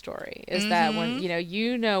love story, is that when,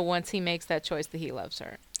 once he makes that choice that he loves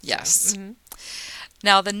her. Yes.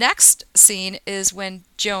 Now, the next scene is when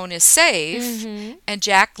Joan is safe, and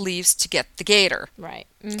Jack leaves to get the gator. Right.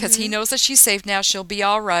 Because he knows that she's safe now, she'll be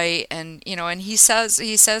all right, and and he says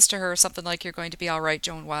to her something like, "You're going to be all right,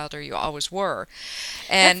 Joan Wilder. You always were."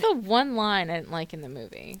 And that's the one line I didn't like in the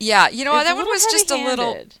movie. Yeah, that one was just a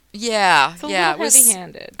little. Yeah, it's a little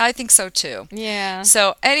heavy-handed. I think so too. Yeah.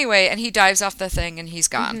 So anyway, and he dives off the thing, and he's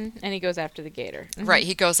gone. And he goes after the gator. Right,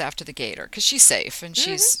 he goes after the gator because she's safe, and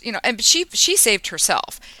she's and she saved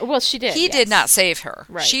herself. Well, she did. He did not save her.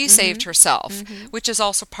 Right. She saved herself, which is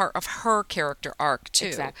also part of her character arc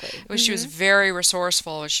too. Exactly. She was very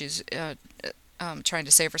resourceful as she's trying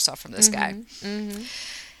to save herself from this guy.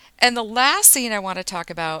 And the last scene I want to talk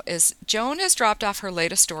about is Joan has dropped off her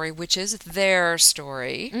latest story, which is their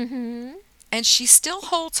story. And she still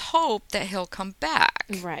holds hope that he'll come back.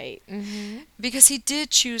 Right. Because he did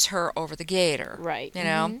choose her over the gator. Right.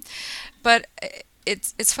 But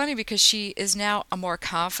it's funny because she is now a more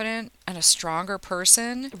confident and a stronger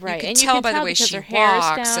person. Right. You can and tell you can by tell the way because she her hair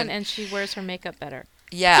walks is down and she wears her makeup better.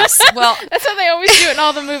 Yes. Well, that's how they always do it in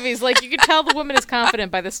all the movies. Like, you can tell the woman is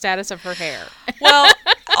confident by the status of her hair. Well,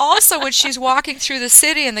 also when she's walking through the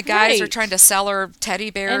city and the guys are Right. trying to sell her teddy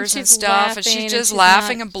bears and she's stuff, and she's just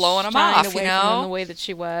laughing and blowing them shying off, away you from them know? the way that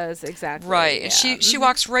she was. Exactly. Right. And Yeah. she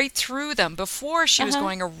walks right through them. Before she was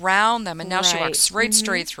going around them, and now she Right. walks right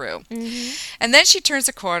straight through. And then she turns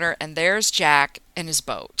the corner, and there's Jack and his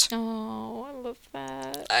boat. Oh, I love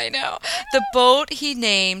that. I know. The boat he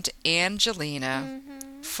named Angelina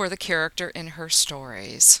for the character in her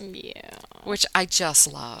stories, Yeah. which I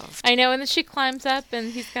just loved. I know, and then she climbs up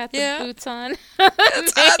and he's got the Yeah. boots on.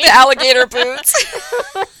 The alligator boots.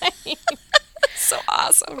 So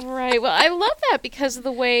awesome. Right. Well, I love that because of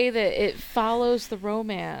the way that it follows the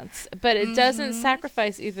romance, but it doesn't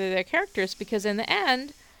sacrifice either of their characters, because in the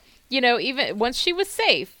end, you know, even once she was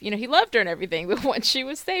safe, you know, he loved her and everything, but once she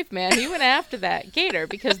was safe, man, he went after that gator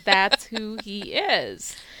because that's who he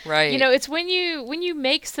is. Right. You know, it's when you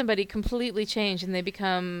make somebody completely change and they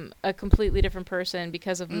become a completely different person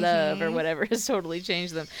because of love or whatever has totally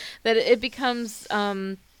changed them, that it becomes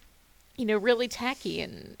you know, really tacky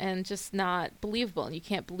and just not believable, and you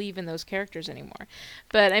can't believe in those characters anymore.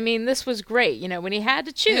 But I mean, this was great. You know, when he had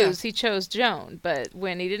to choose, he chose Joan, but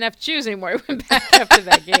when he didn't have to choose anymore, he went back after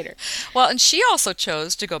that gator. Well, and she also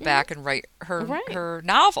chose to go back and write her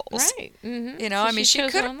novels. Right. Mm-hmm. You know, So I mean, she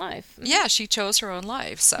chose could her own life. Mhm. Yeah, she chose her own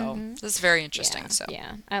life. So this is very interesting. Yeah, so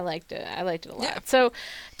yeah, I liked it. I liked it a lot. Yeah. So,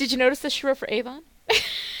 did you notice that she wrote for Avon?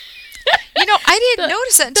 You know, I didn't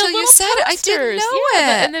notice it until you said it. I didn't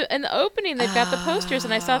know it. In the opening, they've got the posters,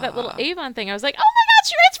 and I saw that little Avon thing. I was like, oh my God,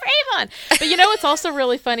 she writes for Avon. But you know what's also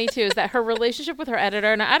really funny, too, is that her relationship with her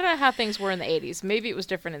editor, and I don't know how things were in the 80s. Maybe it was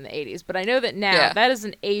different in the 80s, but I know that now that is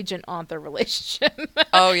an agent-author relationship.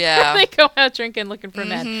 Oh, yeah. They go out drinking looking for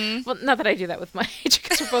men. Well, not that I do that with my agent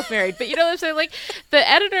because we're both married, but you know what I'm saying? Like, the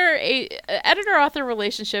editor-author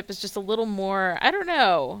relationship is just a little more, I don't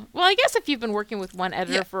know. Well, I guess if you've been working with one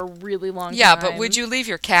editor for a really long time. Yeah, but would you leave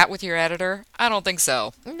your cat with your editor? I don't think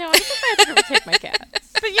so. No, I think my editor would take my cat.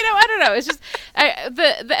 But you know, I don't know. It's just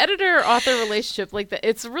the editor-author relationship, like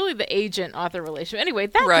it's really the agent-author relationship. Anyway,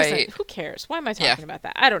 that doesn't. Who cares? Why am I talking about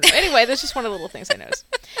that? I don't know. Anyway, that's just one of the little things I noticed.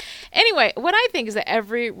 Anyway, what I think is that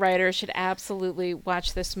every writer should absolutely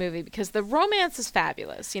watch this movie because the romance is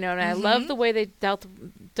fabulous, you know, and I love the way they dealt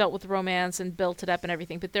with romance and built it up and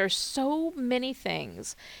everything. But there are so many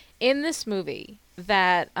things in this movie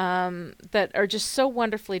that that are just so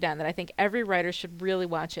wonderfully done that I think every writer should really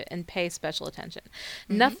watch it and pay special attention.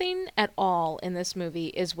 Nothing at all in this movie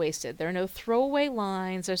is wasted. There are no throwaway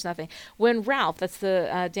lines. There's nothing. When Ralph, that's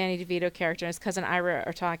the Danny DeVito character, and his cousin Ira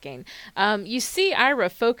are talking, you see Ira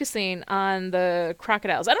focusing on the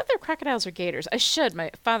crocodiles. I don't know if they're crocodiles or gators. I should.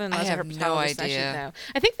 My father-in-law's a herpetologist. No I idea. should know.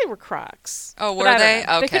 I think they were crocs. Oh, but were I don't they?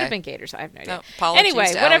 know. Okay. They could have been gators. I have no idea. No, apologies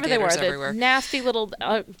anyway, to whatever they were, alligators the everywhere. nasty little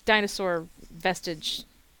dinosaur vestige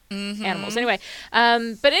animals. Anyway,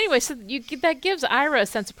 but anyway, so that gives Ira a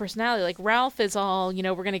sense of personality. Like Ralph is all, you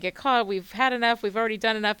know, we're gonna get caught. We've had enough. We've already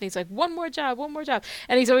done enough. And he's like, one more job,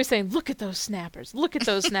 and he's always saying, look at those snappers,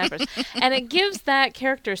 and it gives that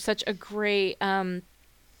character such a great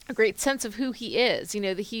sense of who he is. You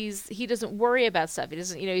know, that he doesn't worry about stuff. He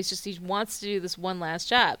doesn't, you know, he wants to do this one last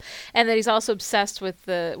job, and that he's also obsessed with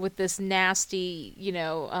this nasty, you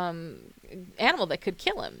know, animal that could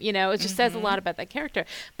kill him. You know, it just says a lot about that character.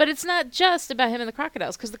 But it's not just about him and the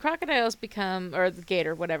crocodiles, because the crocodiles become, or the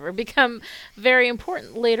gator, whatever, become very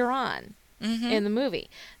important later on. In the movie.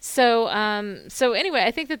 So anyway, I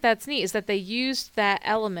think that's neat, is that they used that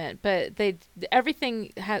element, but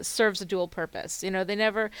everything serves a dual purpose. You know, they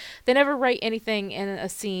never write anything in a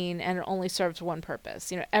scene and it only serves one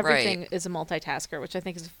purpose. You know, everything is a multitasker, which I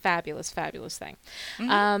think is a fabulous, fabulous thing.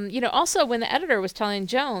 You know, also when the editor was telling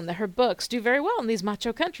Joan that her books do very well in these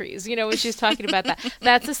macho countries, you know, when she's talking about that,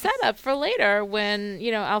 that's a setup for later when,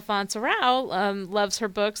 you know, Alphonse Arau loves her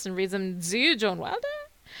books and reads them. Do you, Joan Wilder?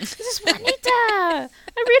 This is Juanita. I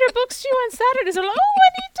read her books to you on Saturdays. I'm like, oh,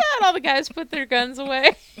 Juanita. And all the guys put their guns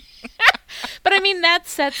away. But I mean, that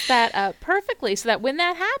sets that up perfectly so that when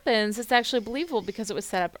that happens, it's actually believable because it was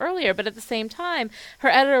set up earlier. But at the same time, her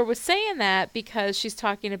editor was saying that because she's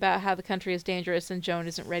talking about how the country is dangerous and Joan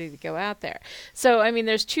isn't ready to go out there. So, I mean,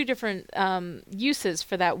 there's two different uses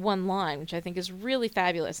for that one line, which I think is really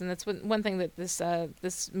fabulous. And that's one thing that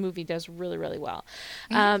this movie does really, really well.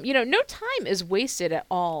 You know, no time is wasted at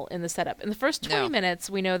all in the setup. In the first 20 minutes,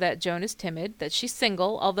 we know that Joan is timid, that she's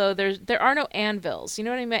single, although there are no anvils. You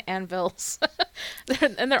know what I mean by anvils?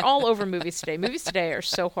 And they're all over movies today. Movies today are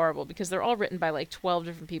so horrible because they're all written by like 12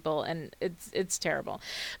 different people, and it's terrible.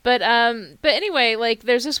 But anyway, like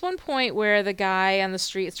there's this one point where the guy on the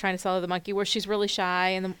street is trying to sell her the monkey, where she's really shy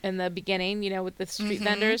in the beginning, with the street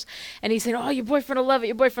vendors, and he's saying, "Oh, your boyfriend will love it.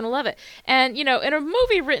 Your boyfriend will love it." And in a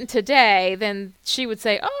movie written today, then she would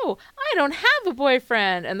say, "Oh, I don't have a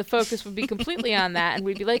boyfriend," and the focus would be completely on that, and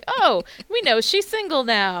we'd be like, "Oh, we know she's single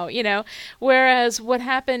now," Whereas what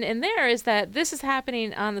happened in there is that this is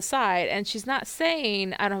happening on the side, and she's not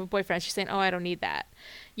saying, "I don't have a boyfriend." She's saying, "Oh, I don't need that."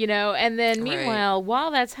 And then meanwhile,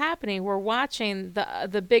 while that's happening, we're watching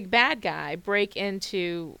the big bad guy break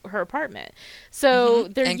into her apartment. So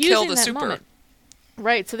they're and using kill the that super. moment.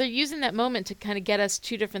 Right, so they're using that moment to kind of get us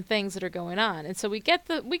two different things that are going on, and so we get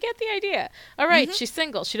the idea. All right, she's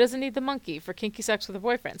single. She doesn't need the monkey for kinky sex with her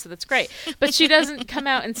boyfriend, so that's great. But she doesn't come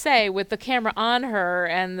out and say with the camera on her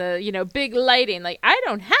and the big lighting, like, "I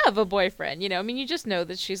don't have a boyfriend." You just know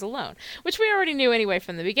that she's alone, which we already knew anyway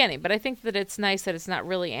from the beginning. But I think that it's nice that it's not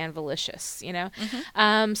really Anvilicious.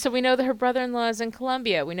 So we know that her brother-in-law is in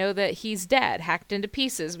Colombia. We know that he's dead, hacked into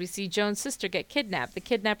pieces. We see Joan's sister get kidnapped. The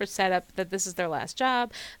kidnappers set up that this is their last job.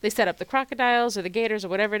 They set up the crocodiles or the gators or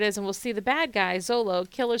whatever it is, and we'll see the bad guy, Zolo,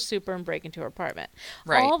 kill her super and break into her apartment.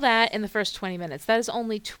 Right. All that in the first 20 minutes. That is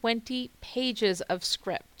only 20 pages of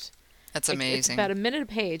script. That's amazing. It's about a minute a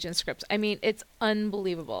page in script. I mean, it's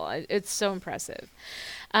unbelievable. It's so impressive.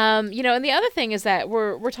 And the other thing is that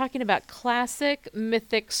we're talking about classic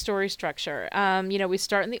mythic story structure. We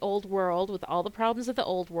start in the old world with all the problems of the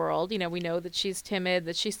old world. We know that she's timid,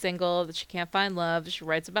 that she's single, that she can't find love, that she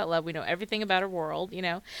writes about love. We know everything about her world,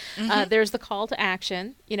 There's the call to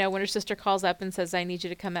action, when her sister calls up and says, "I need you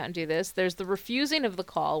to come out and do this." There's the refusing of the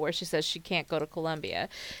call where she says she can't go to Colombia,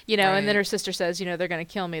 and then her sister says, they're going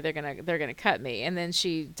to kill me, they're going to cut me. And then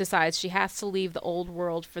she decides she has to leave the old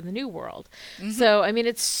world for the new world. So, I mean,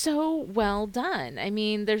 it's so well done. I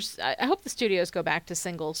mean, I hope the studios go back to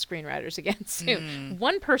single screenwriters again soon.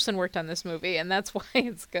 One person worked on this movie, and that's why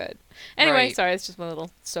it's good. Anyway, sorry, it's just one little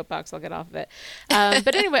soapbox. I'll get off of it.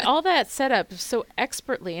 But anyway, all that set up so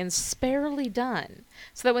expertly and sparely done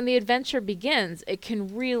so that when the adventure begins, it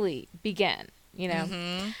can really begin,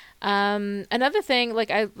 Another thing,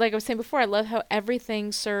 like I was saying before, I love how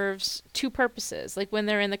everything serves two purposes. Like when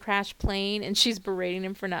they're in the crash plane and she's berating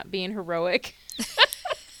him for not being heroic.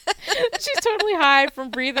 She's totally high from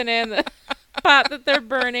breathing in the pot that they're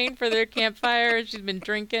burning for their campfire, and she's been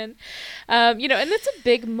drinking. And it's a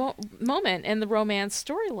big moment in the romance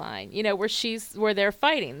storyline, where they're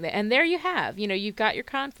fighting. And there you have, you've got your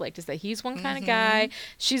conflict, is that he's one kind of guy,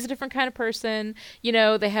 she's a different kind of person.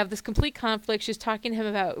 They have this complete conflict. She's talking to him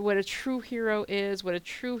about what a true hero is, what a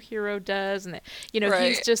true hero does, and that,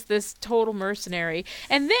 he's just this total mercenary.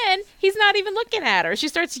 And then he's not even looking at her. She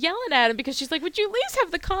starts yelling at him because she's like, "Would you at least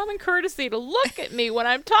have the common courtesy to look at me when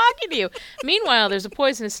I'm talking to you?" Meanwhile, there's a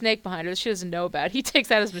poisonous snake behind her that she doesn't know about. He takes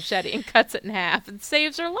out his machete and cuts it in half and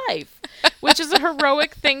saves her life, which is a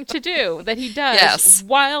heroic thing to do that he does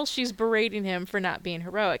while she's berating him for not being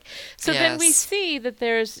heroic. So then we see that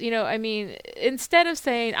there's, instead of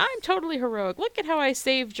saying, "I'm totally heroic, look at how I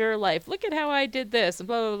saved your life, look at how I did this," and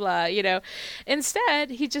blah, blah, blah, instead,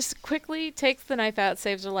 he just quickly takes the knife out,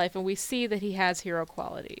 saves her life, and we see that he has hero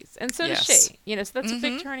qualities. And so does she. So that's a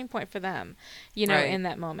big turning point for them, in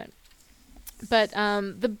that moment. But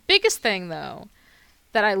the biggest thing, though,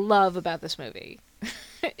 that I love about this movie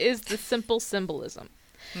is the simple symbolism.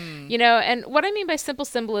 And what I mean by simple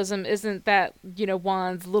symbolism isn't that,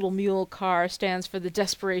 Juan's little mule car stands for the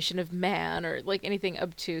desperation of man or like anything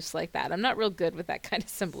obtuse like that. I'm not real good with that kind of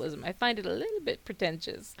symbolism. I find it a little bit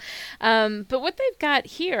pretentious. But what they've got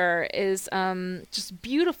here is just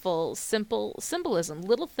beautiful, simple symbolism,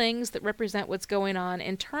 little things that represent what's going on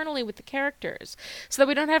internally with the characters so that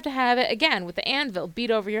we don't have to have it, again, with the anvil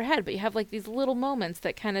beat over your head, but you have like these little moments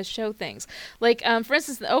that kind of show things. Like, for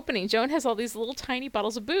instance, in the opening, Joan has all these little tiny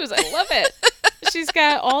bottles of booze. I love it. She's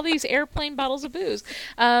got all these airplane bottles of booze.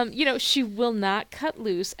 She will not cut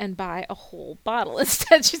loose and buy a whole bottle.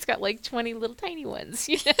 Instead, she's got like 20 little tiny ones,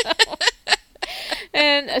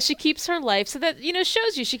 And she keeps her life, so that,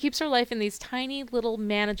 shows you she keeps her life in these tiny little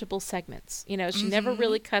manageable segments. She never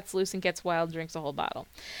really cuts loose and gets wild and drinks a whole bottle.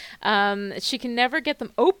 She can never get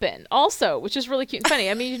them open also, which is really cute and funny.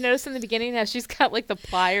 I mean, you notice in the beginning how she's got like the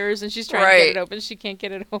pliers and she's trying to get it open. She can't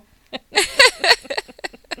get it open.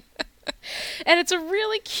 And it's a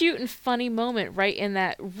really cute and funny moment right in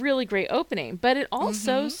that really great opening, but it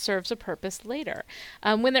also serves a purpose later.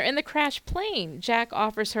 When they're in the crash plane, Jack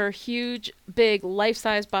offers her a huge, big,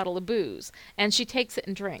 life-size bottle of booze, and she takes it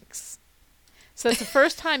and drinks. So it's the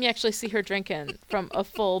first time you actually see her drinking from a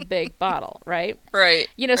full big bottle, right? Right.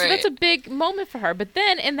 So that's a big moment for her. But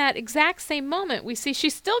then in that exact same moment, we see she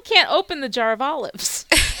still can't open the jar of olives.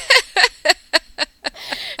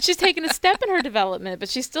 She's taken a step in her development, but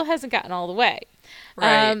she still hasn't gotten all the way.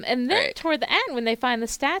 Right. And then toward the end, when they find the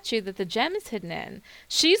statue that the gem is hidden in,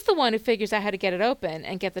 she's the one who figures out how to get it open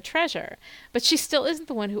and get the treasure. But she still isn't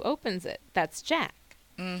the one who opens it. That's Jack.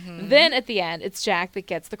 Mm-hmm. Then at the end, it's Jack that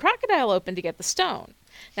gets the crocodile open to get the stone.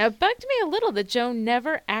 Now, it bugged me a little that Joan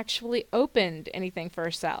never actually opened anything for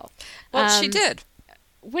herself. Well, she did.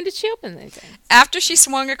 When did she open anything? After she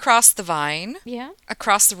swung across the vine,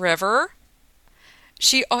 across the river,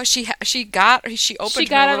 she opened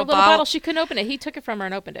her little bottle. She couldn't open it. He took it from her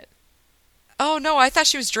and opened it. Oh, no, I thought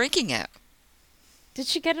she was drinking it. Did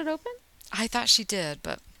she get it open? I thought she did,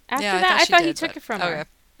 but... After that, I thought he took it from her.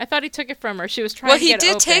 I thought he took it from her. She was trying to get it open.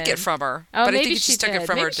 Well, he did take it from her. Oh, but maybe I think he just took it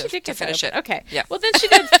from her to finish it. Okay. Yeah. Well, then she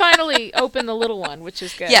did finally open the little one, which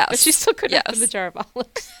is good. Yes. But she still couldn't open the jar of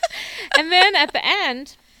olives. And then at the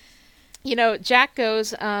end, Jack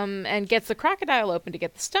goes and gets the crocodile open to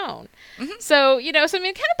get the stone. Mm-hmm. So, it kind of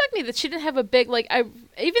bugged me that she didn't have a big,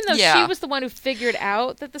 even though she was the one who figured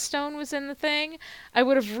out that the stone was in the thing, I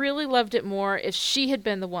would have really loved it more if she had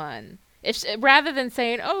been the one. Rather than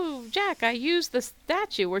saying, "Oh, Jack, I used the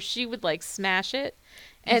statue," where she would smash it,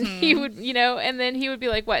 and he would, and then he would be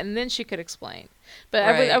like, "What?" And then she could explain. But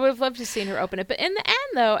I would have loved to have seen her open it. But in the end,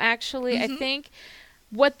 though, actually, I think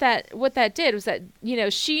what that did was that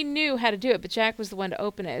she knew how to do it, but Jack was the one to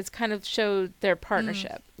open it. It's kind of showed their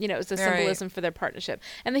partnership. It was a symbolism for their partnership,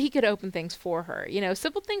 and that he could open things for her.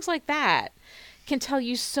 Simple things like that can tell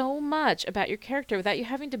you so much about your character without you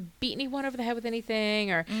having to beat anyone over the head with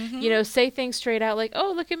anything or, say things straight out like,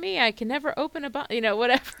 "Oh, look at me, I can never open a bottle,"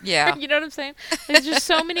 whatever. Yeah. You know what I'm saying? There's just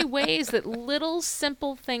so many ways that little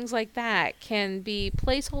simple things like that can be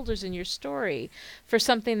placeholders in your story for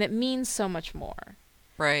something that means so much more.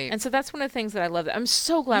 Right. And so that's one of the things that I love. I'm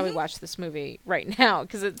so glad we watched this movie right now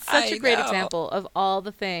because it's such a great example of all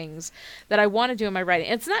the things that I want to do in my writing.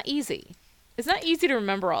 And it's not easy. It's not easy to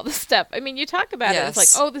remember all this stuff. I mean, you talk about it, it's like,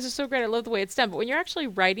 "Oh, this is so great. I love the way it's done." But when you're actually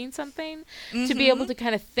writing something, to be able to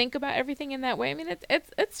kind of think about everything in that way, I mean,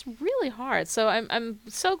 it's really hard. So I'm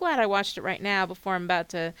so glad I watched it right now before I'm about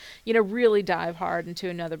to, really dive hard into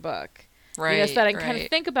another book. Right. So that I can kind of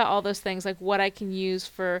think about all those things, like what I can use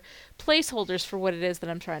for placeholders for what it is that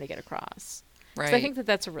I'm trying to get across. Right. So I think that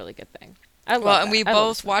that's a really good thing. I love that. And we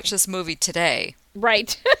both watched this movie today.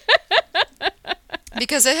 Right.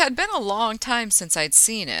 Because it had been a long time since I'd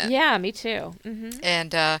seen it. Yeah, me too. Mm-hmm.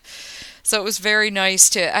 And so it was very nice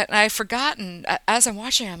to... I'd forgotten, as I'm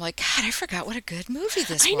watching it, I'm like, God, I forgot what a good movie this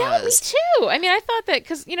was. I know, me too. I mean, I thought that...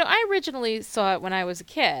 Because, I originally saw it when I was a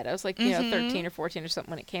kid. I was 13 or 14 or something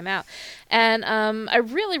when it came out. And I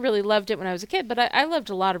really, really loved it when I was a kid. But I loved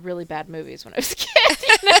a lot of really bad movies when I was a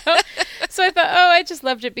kid, So I thought, I just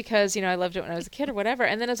loved it because, I loved it when I was a kid or whatever.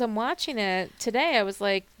 And then as I'm watching it today, I was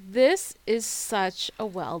like, this is such a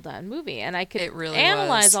well-done movie. And I could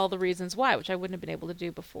analyze all the reasons why, which I wouldn't have been able to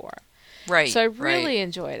do before. Right. So I really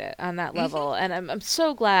enjoyed it on that level. And I'm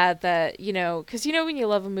so glad that, because when you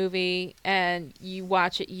love a movie and you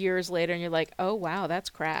watch it years later and you're like, "Oh, wow,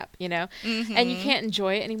 that's crap," and you can't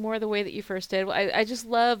enjoy it anymore the way that you first did. Well, I just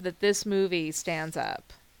love that this movie stands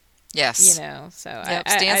up. Yes. So it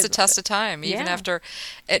stands the test of time, even after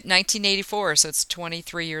 1984, so it's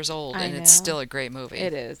 23 years old, and it's still a great movie.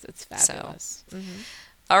 It is. It's fabulous. So.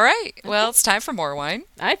 All right. Well, it's time for more wine.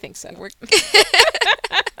 I think so.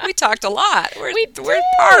 We talked a lot. We're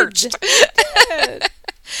parched.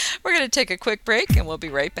 We're going to take a quick break, and we'll be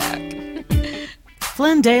right back.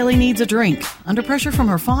 Flynn Daly needs a drink. Under pressure from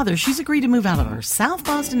her father, she's agreed to move out of her South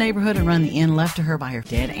Boston neighborhood and run the inn left to her by her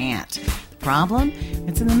dead aunt. Problem?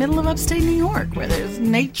 It's in the middle of upstate New York, where there's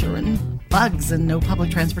nature and bugs and no public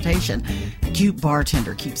transportation. The cute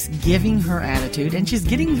bartender keeps giving her attitude, and she's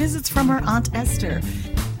getting visits from her Aunt Esther,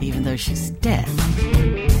 even though she's dead.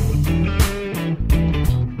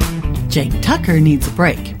 Jake Tucker needs a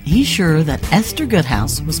break. He's sure that Esther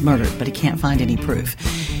Goodhouse was murdered, but he can't find any proof.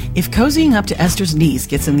 If cozying up to Esther's niece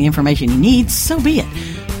gets him the information he needs, so be it.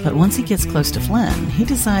 But once he gets close to Flynn, he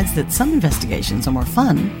decides that some investigations are more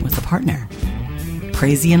fun with a partner.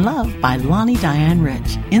 Crazy in Love by Lonnie Diane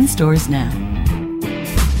Rich. In stores now.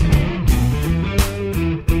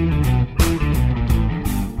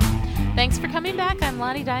 Thanks for coming back. I'm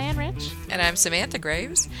Lonnie Diane Rich. And I'm Samantha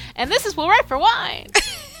Graves. And this is We'll Write for Wine.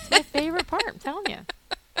 It's my favorite part, I'm telling you.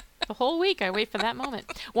 The whole week I wait for that moment.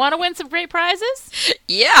 Want to win some great prizes?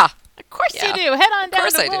 Yeah. Of course you do. Head on down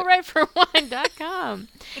to willwriteforwine.com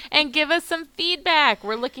and give us some feedback.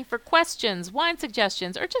 We're looking for questions, wine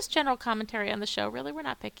suggestions, or just general commentary on the show. Really, we're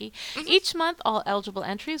not picky. Each month, all eligible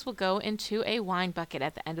entries will go into a wine bucket.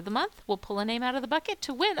 At the end of the month, we'll pull a name out of the bucket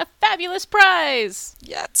to win a fabulous prize.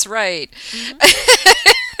 Yeah, that's right.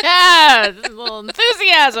 Yeah, a little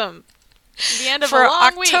enthusiasm. The end of For a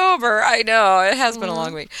long week. October, I know, it has been a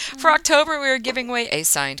long week. For October, we are giving away a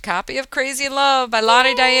signed copy of Crazy in Love by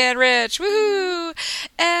Lonnie Diane Rich. Woohoo!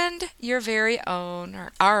 And your very own,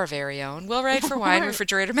 or our very own, Will Write for Wine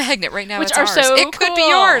refrigerator magnet. Right now, Which it's are ours. so It could be cool.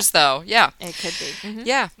 yours, though. Yeah. It could be.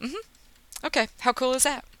 Yeah. Okay. How cool is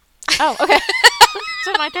that? Oh, okay.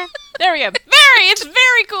 So my turn. There we go. It's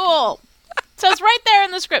very cool. So it's right there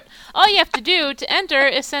in the script. All you have to do to enter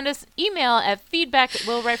is send us email at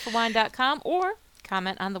feedback@willwriteforwine.com or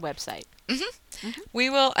comment on the website. We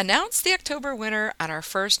will announce the October winner on our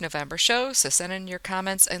first November show, so send in your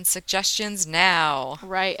comments and suggestions now.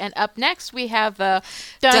 Right, and up next we have the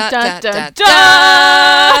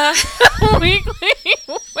weekly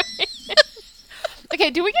win. Okay,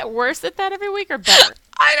 do we get worse at that every week or better?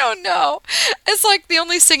 I don't know. It's like the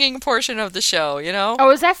only singing portion of the show, you know?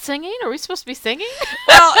 Oh, is that singing? Are we supposed to be singing?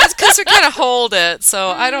 Well, it's because we kind of hold it, so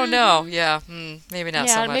I don't know. Yeah, maybe not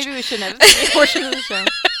so much. Maybe we shouldn't have the singing portion of the show.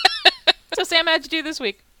 So, Sam, how'd you do this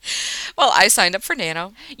week? Well, I signed up for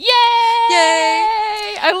Nano. Yay!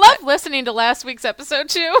 I love listening to last week's episode,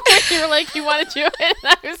 too. You were like, you want to do it? And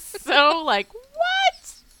I was so like,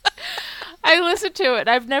 what? I listened to it.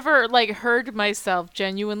 I've never, heard myself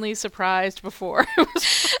genuinely surprised before.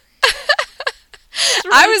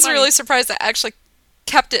 I was really surprised I actually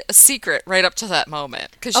kept it a secret right up to that moment.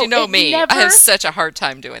 Because you know me, I have such a hard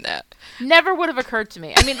time doing that. Never would have occurred to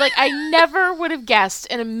me. I mean, I never would have guessed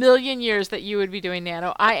in a million years that you would be doing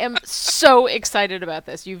Nano. I am so excited about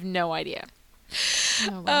this. You've no idea.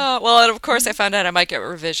 Well, and of course I found out I might get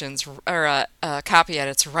revisions or copy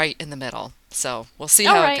edits right in the middle. So we'll see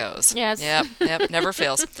how it goes. Yes. Yep, never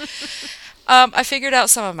fails. I figured out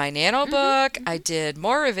some of my Nano book. I did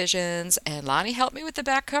more revisions, and Lonnie helped me with the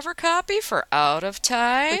back cover copy for Out of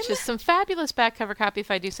Time. Which is some fabulous back cover copy,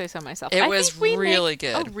 if I do say so myself. It was really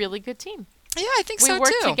good. A really good team. Yeah, I think so too. We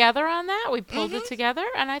worked together on that. We pulled it together,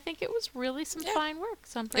 and I think it was really some fine work.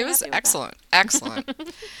 So I'm pretty happy with that. Excellent.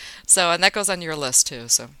 So, and that goes on your list too.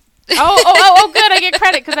 So. Oh, good. I get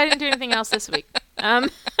credit because I didn't do anything else this week.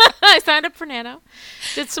 I signed up for Nano,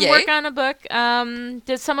 did some work on a book,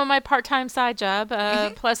 did some of my part-time side job.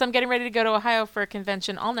 Plus, I'm getting ready to go to Ohio for a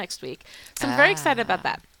convention all next week. So I'm very excited about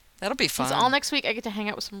that. That'll be fun. So all next week, I get to hang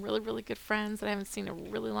out with some really, really good friends that I haven't seen in a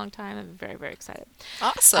really long time. I'm very, very excited.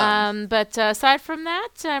 Awesome. But aside from that,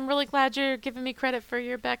 I'm really glad you're giving me credit for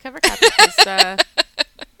your back cover copy.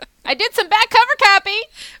 I did some back cover copy.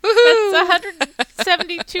 Woohoo! That's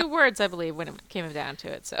 172 words, I believe, when it came down to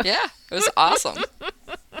it. So yeah, it was awesome.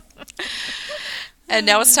 And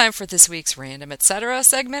now it's time for this week's Random Etc.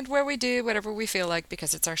 segment where we do whatever we feel like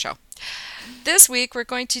because it's our show. This week we're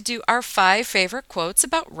going to do our 5 favorite quotes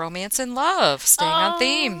about romance and love, staying on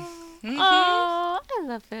theme. Oh, I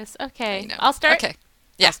love this. Okay, know. I'll start. Okay,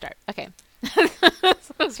 yeah. I'll start. Okay.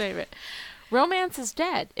 That's my favorite. Romance is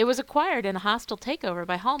dead. It was acquired in a hostile takeover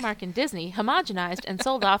by Hallmark and Disney, homogenized and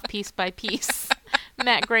sold off piece by piece.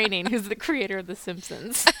 Matt Groening, who's the creator of The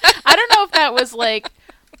Simpsons. I don't know if that was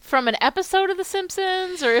from an episode of The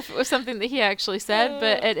Simpsons or if it was something that he actually said,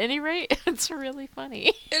 but at any rate, it's really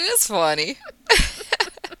funny. It is funny.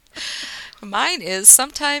 Mine is,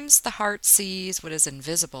 sometimes the heart sees what is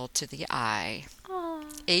invisible to the eye. Aww.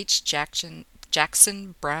 H. Jackson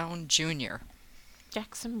Brown Jr.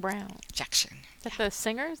 Jackson Brown. Jackson. Is that the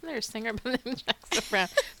singer? Isn't there a singer by the name of Jackson Brown?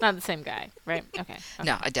 Not the same guy, right? Okay.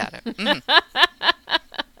 No, I doubt it.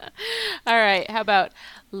 All right. How about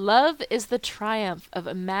love is the triumph of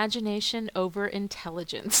imagination over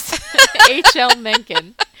intelligence? H.L.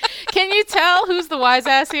 Mencken. Can you tell who's the wise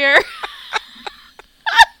ass here?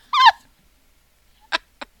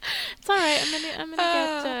 It's all right. I'm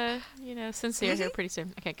gonna get sincere here pretty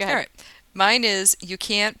soon. Okay, go ahead. All right. Mine is, you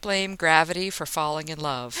can't blame gravity for falling in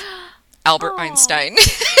love. Albert Einstein.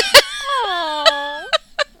 Oh,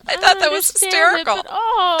 I thought that was hysterical.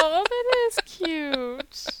 That is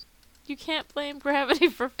cute. You can't blame gravity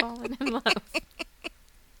for falling in love.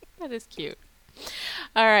 That is cute.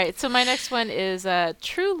 All right, so my next one is,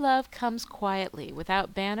 true love comes quietly,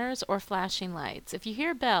 without banners or flashing lights. If you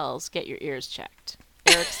hear bells, get your ears checked.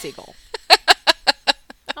 Eric Siegel.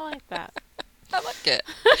 I like that. I like it.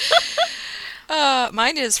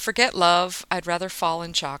 Mine is, forget love, I'd rather fall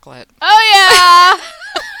in chocolate. Oh, yeah!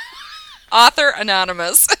 Author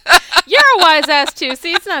Anonymous. You're a wise ass, too.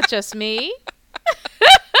 See, it's not just me.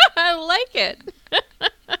 I I like it.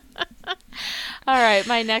 All right,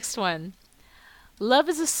 my next one. Love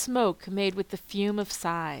is a smoke made with the fume of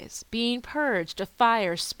sighs, being purged, a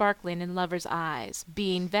fire sparkling in lovers' eyes,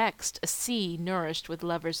 being vexed, a sea nourished with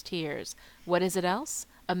lovers' tears. What is it else?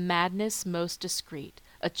 A madness most discreet,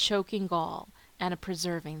 a choking gall, and a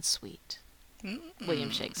preserving sweet.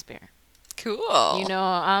 William Shakespeare. Cool. You know,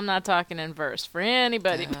 I'm not talking in verse for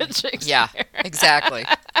anybody but Shakespeare. Yeah, exactly.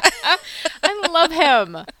 I love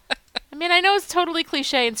him. I mean, I know it's totally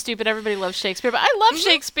cliche and stupid. Everybody loves Shakespeare, but I love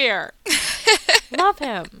Shakespeare. Love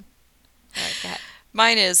him. All right, go ahead.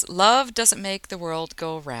 Mine is, love doesn't make the world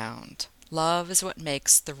go round. Love is what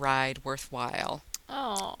makes the ride worthwhile.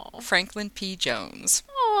 Oh. Franklin P. Jones.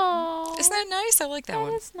 Oh. Isn't that nice? I like that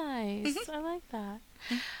one. That is nice. I like that.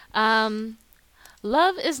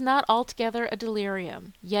 Love is not altogether a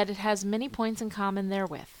delirium, yet it has many points in common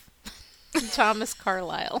therewith. Thomas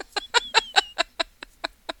Carlyle.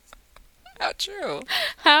 How true.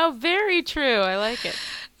 How very true. I like it.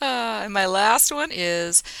 And my last one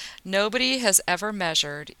is, nobody has ever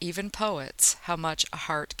measured, even poets, how much a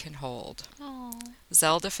heart can hold. Oh.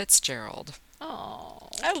 Zelda Fitzgerald. Oh.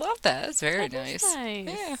 I love that. It's very That nice. is nice.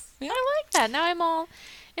 Yeah. I like that. Now I'm all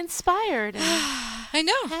inspired and I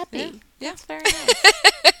know. happy. Yeah. That's very nice.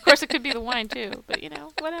 Of course, it could be the wine, too. But,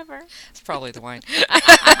 whatever. It's probably the wine.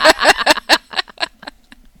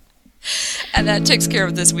 And that takes care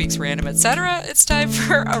of this week's Random Etc. It's time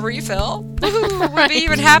for a refill. Woohoo! We'll be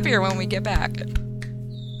even happier when we get back.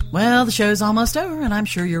 Well, the show's almost over, and I'm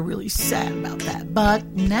sure you're really sad about that. But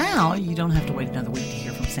now you don't have to wait another week to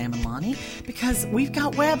hear from Sam and Lonnie, because we've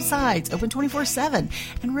got websites open 24/7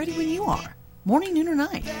 and ready when you are. Morning, noon, or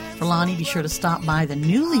night. For Lonnie, be sure to stop by the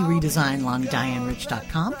newly redesigned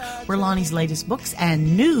LonnieDianeRich.com, where Lonnie's latest books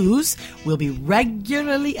and news will be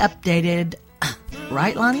regularly updated.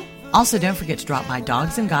 Right, Lonnie? Also, don't forget to drop by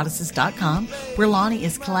dogsandgoddesses.com, where Lonnie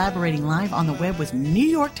is collaborating live on the web with New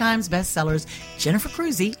York Times bestsellers Jennifer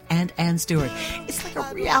Cruzy and Ann Stewart. It's like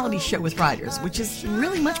a reality show with writers, which is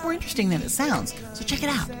really much more interesting than it sounds, so check it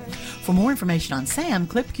out. For more information on Sam,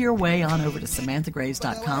 click your way on over to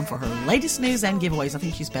SamanthaGraves.com for her latest news and giveaways. I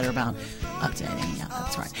think she's better about updating. Yeah,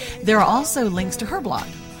 that's right. There are also links to her blog,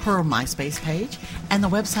 her MySpace page, and the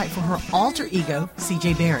website for her alter ego,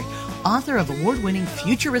 CJ Berry, author of award-winning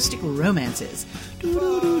futuristic romances.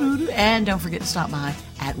 And don't forget to stop by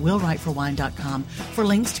at willwriteforwine.com for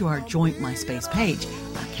links to our joint MySpace page,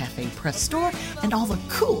 our Cafe Press store, and all the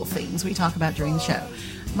cool things we talk about during the show.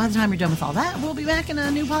 By the time you're done with all that, we'll be back in a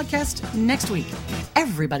new podcast next week.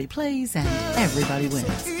 Everybody plays and everybody wins.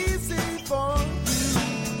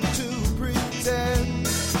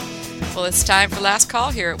 Well, it's time for last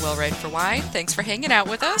call here at Will Write for Wine. Thanks for hanging out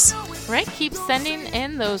with us. Right, keep sending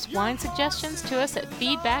in those wine suggestions to us at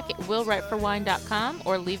feedback@willwriteforwine.com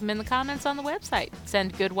or leave them in the comments on the website.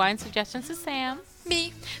 Send good wine suggestions to Sam.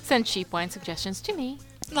 Me. Send cheap wine suggestions to me.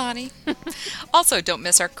 Lonnie. Also, don't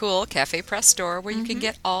miss our cool Cafe Press store where you can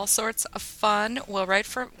get all sorts of fun Will Write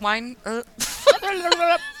for Wine.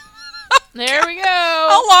 There we go.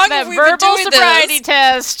 How long have we been doing verbal sobriety this?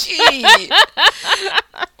 test. Gee.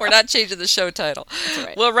 We're not changing the show title. That's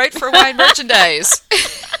right. Will Write for Wine merchandise.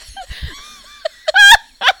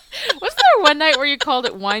 Was there one night where you called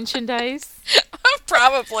it wine shindice?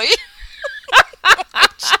 Probably.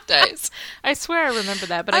 Merchandise. I swear I remember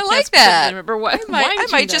that, but I I can't like specifically that. remember what I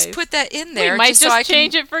might just put that in there. We might just so I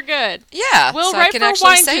change can, it for good. Yeah. We'll so write I can for actually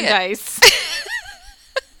wine say it. shindice.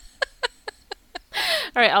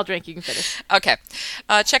 All right, I'll drink. You can finish. Okay.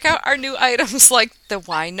 Check out our new items like the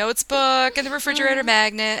Wine Notes book and the refrigerator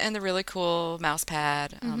magnet and the really cool mouse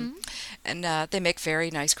pad. And they make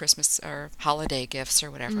very nice Christmas or holiday gifts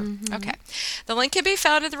or whatever. Okay. The link can be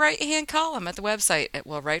found in the right-hand column at the website at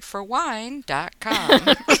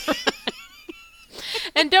willwriteforwine.com.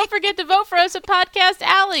 And don't forget to vote for us at Podcast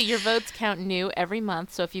Alley. Your votes count new every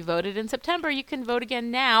month. So if you voted in September, you can vote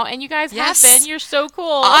again now. And you guys Yes. have been. You're so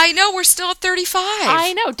cool. I know. We're still at 35.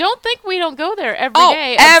 I know. Don't think we don't go there every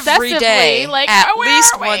day. Every day. obsessively, Like, at where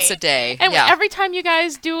least are we? once a day. And yeah. every time you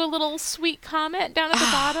guys do a little sweet comment down at the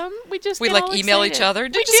bottom, we just we get like all email excited. each other.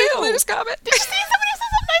 Did We you see do. the latest comment? Did you see somebody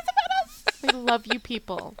said something nice about us? We love you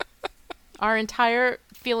people. Our entire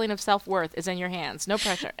feeling of self-worth is in your hands. No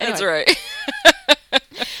pressure. Anyway. That's right.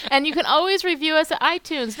 And you can always review us at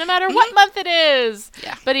iTunes, no matter what month it is.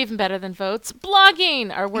 Yeah. But even better than votes,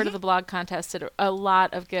 blogging. Our Word of the Blog contest did a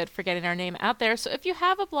lot of good for getting our name out there. So if you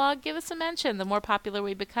have a blog, give us a mention. The more popular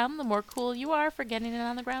we become, the more cool you are for getting it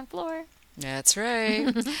on the ground floor. That's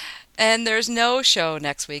right. And there's no show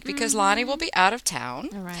next week because Lonnie will be out of town.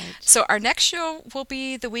 All right. So our next show will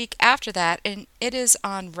be the week after that, and it is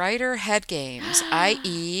on writer head games,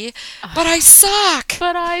 i.e., But I Suck.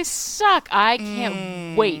 But I Suck. I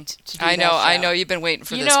can't wait to do that show. I know. You've been waiting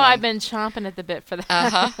for this one. I've been chomping at the bit for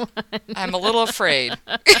that one. I'm a little afraid.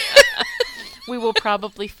 We will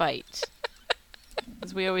probably fight.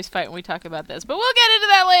 Because we always fight when we talk about this. But we'll get into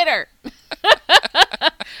that later.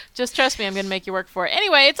 Just trust me, I'm going to make you work for it.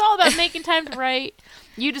 Anyway, it's all about making time to write.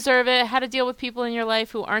 You deserve it. How to deal with people in your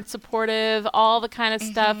life who aren't supportive. All the kind of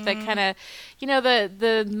stuff that kind of,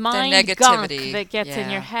 the mind gunk that gets in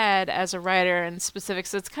your head as a writer and specifics.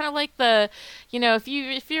 So it's kind of like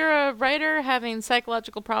if you're a writer having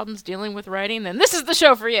psychological problems dealing with writing, then this is the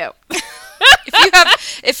show for you.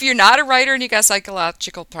 If you're not a writer and you got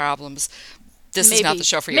psychological problems, this is not the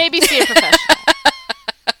show for you. Maybe see a professional.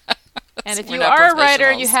 And if you are a writer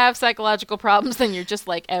and you have psychological problems, then you're just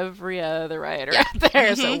like every other writer out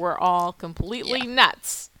there. So we're all completely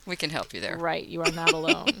nuts. We can help you there. Right. You are not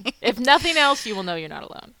alone. If nothing else, you will know you're not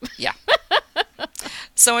alone. Yeah.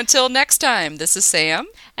 So until next time, this is Sam.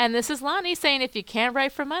 And this is Lonnie saying if you can't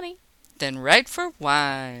write for money, then write for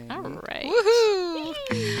wine. All right. Woohoo.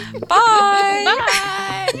 Bye.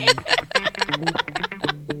 Bye.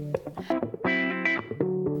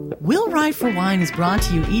 Will Write for Wine is brought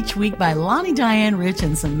to you each week by Lonnie Diane Rich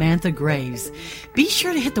and Samantha Graves. Be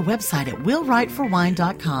sure to hit the website at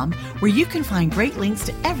willwriteforwine.com where you can find great links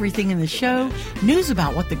to everything in the show, news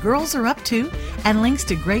about what the girls are up to, and links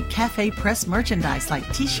to great Cafe Press merchandise like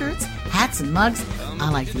t-shirts, hats, and mugs. I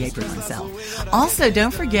like the apron myself. Also,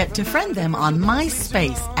 don't forget to friend them on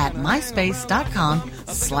MySpace at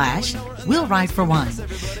myspace.com/Will Write for Wine.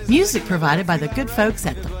 Music provided by the good folks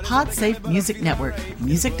at the PodSafe Music Network,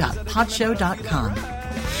 music.podshow.com.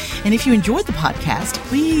 And if you enjoyed the podcast,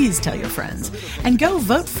 please tell your friends. And go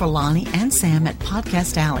vote for Lonnie and Sam at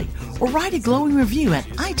Podcast Alley or write a glowing review at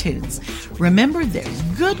iTunes. Remember, there's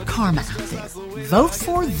good karma out there. Vote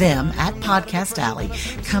for them at Podcast Alley.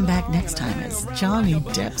 Come back next time as Johnny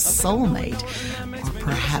Depp's soulmate. Or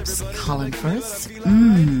perhaps Colin Firth.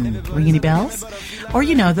 Ring any bells? Or,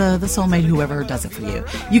 the soulmate, whoever does it for you.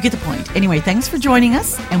 You get the point. Anyway, thanks for joining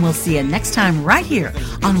us, and we'll see you next time right here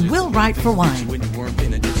on Will Write for Wine. When you weren't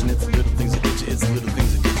paying attention, it's little things that get you, it's little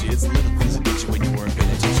things that get you, it's little things that get you when you weren't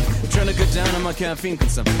paying attention. I'm trying to cut down on my caffeine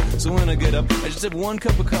consumption. So when I get up, I just have one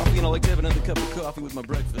cup of coffee, and I like to have another cup of coffee with my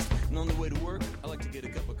breakfast. And on the way to work...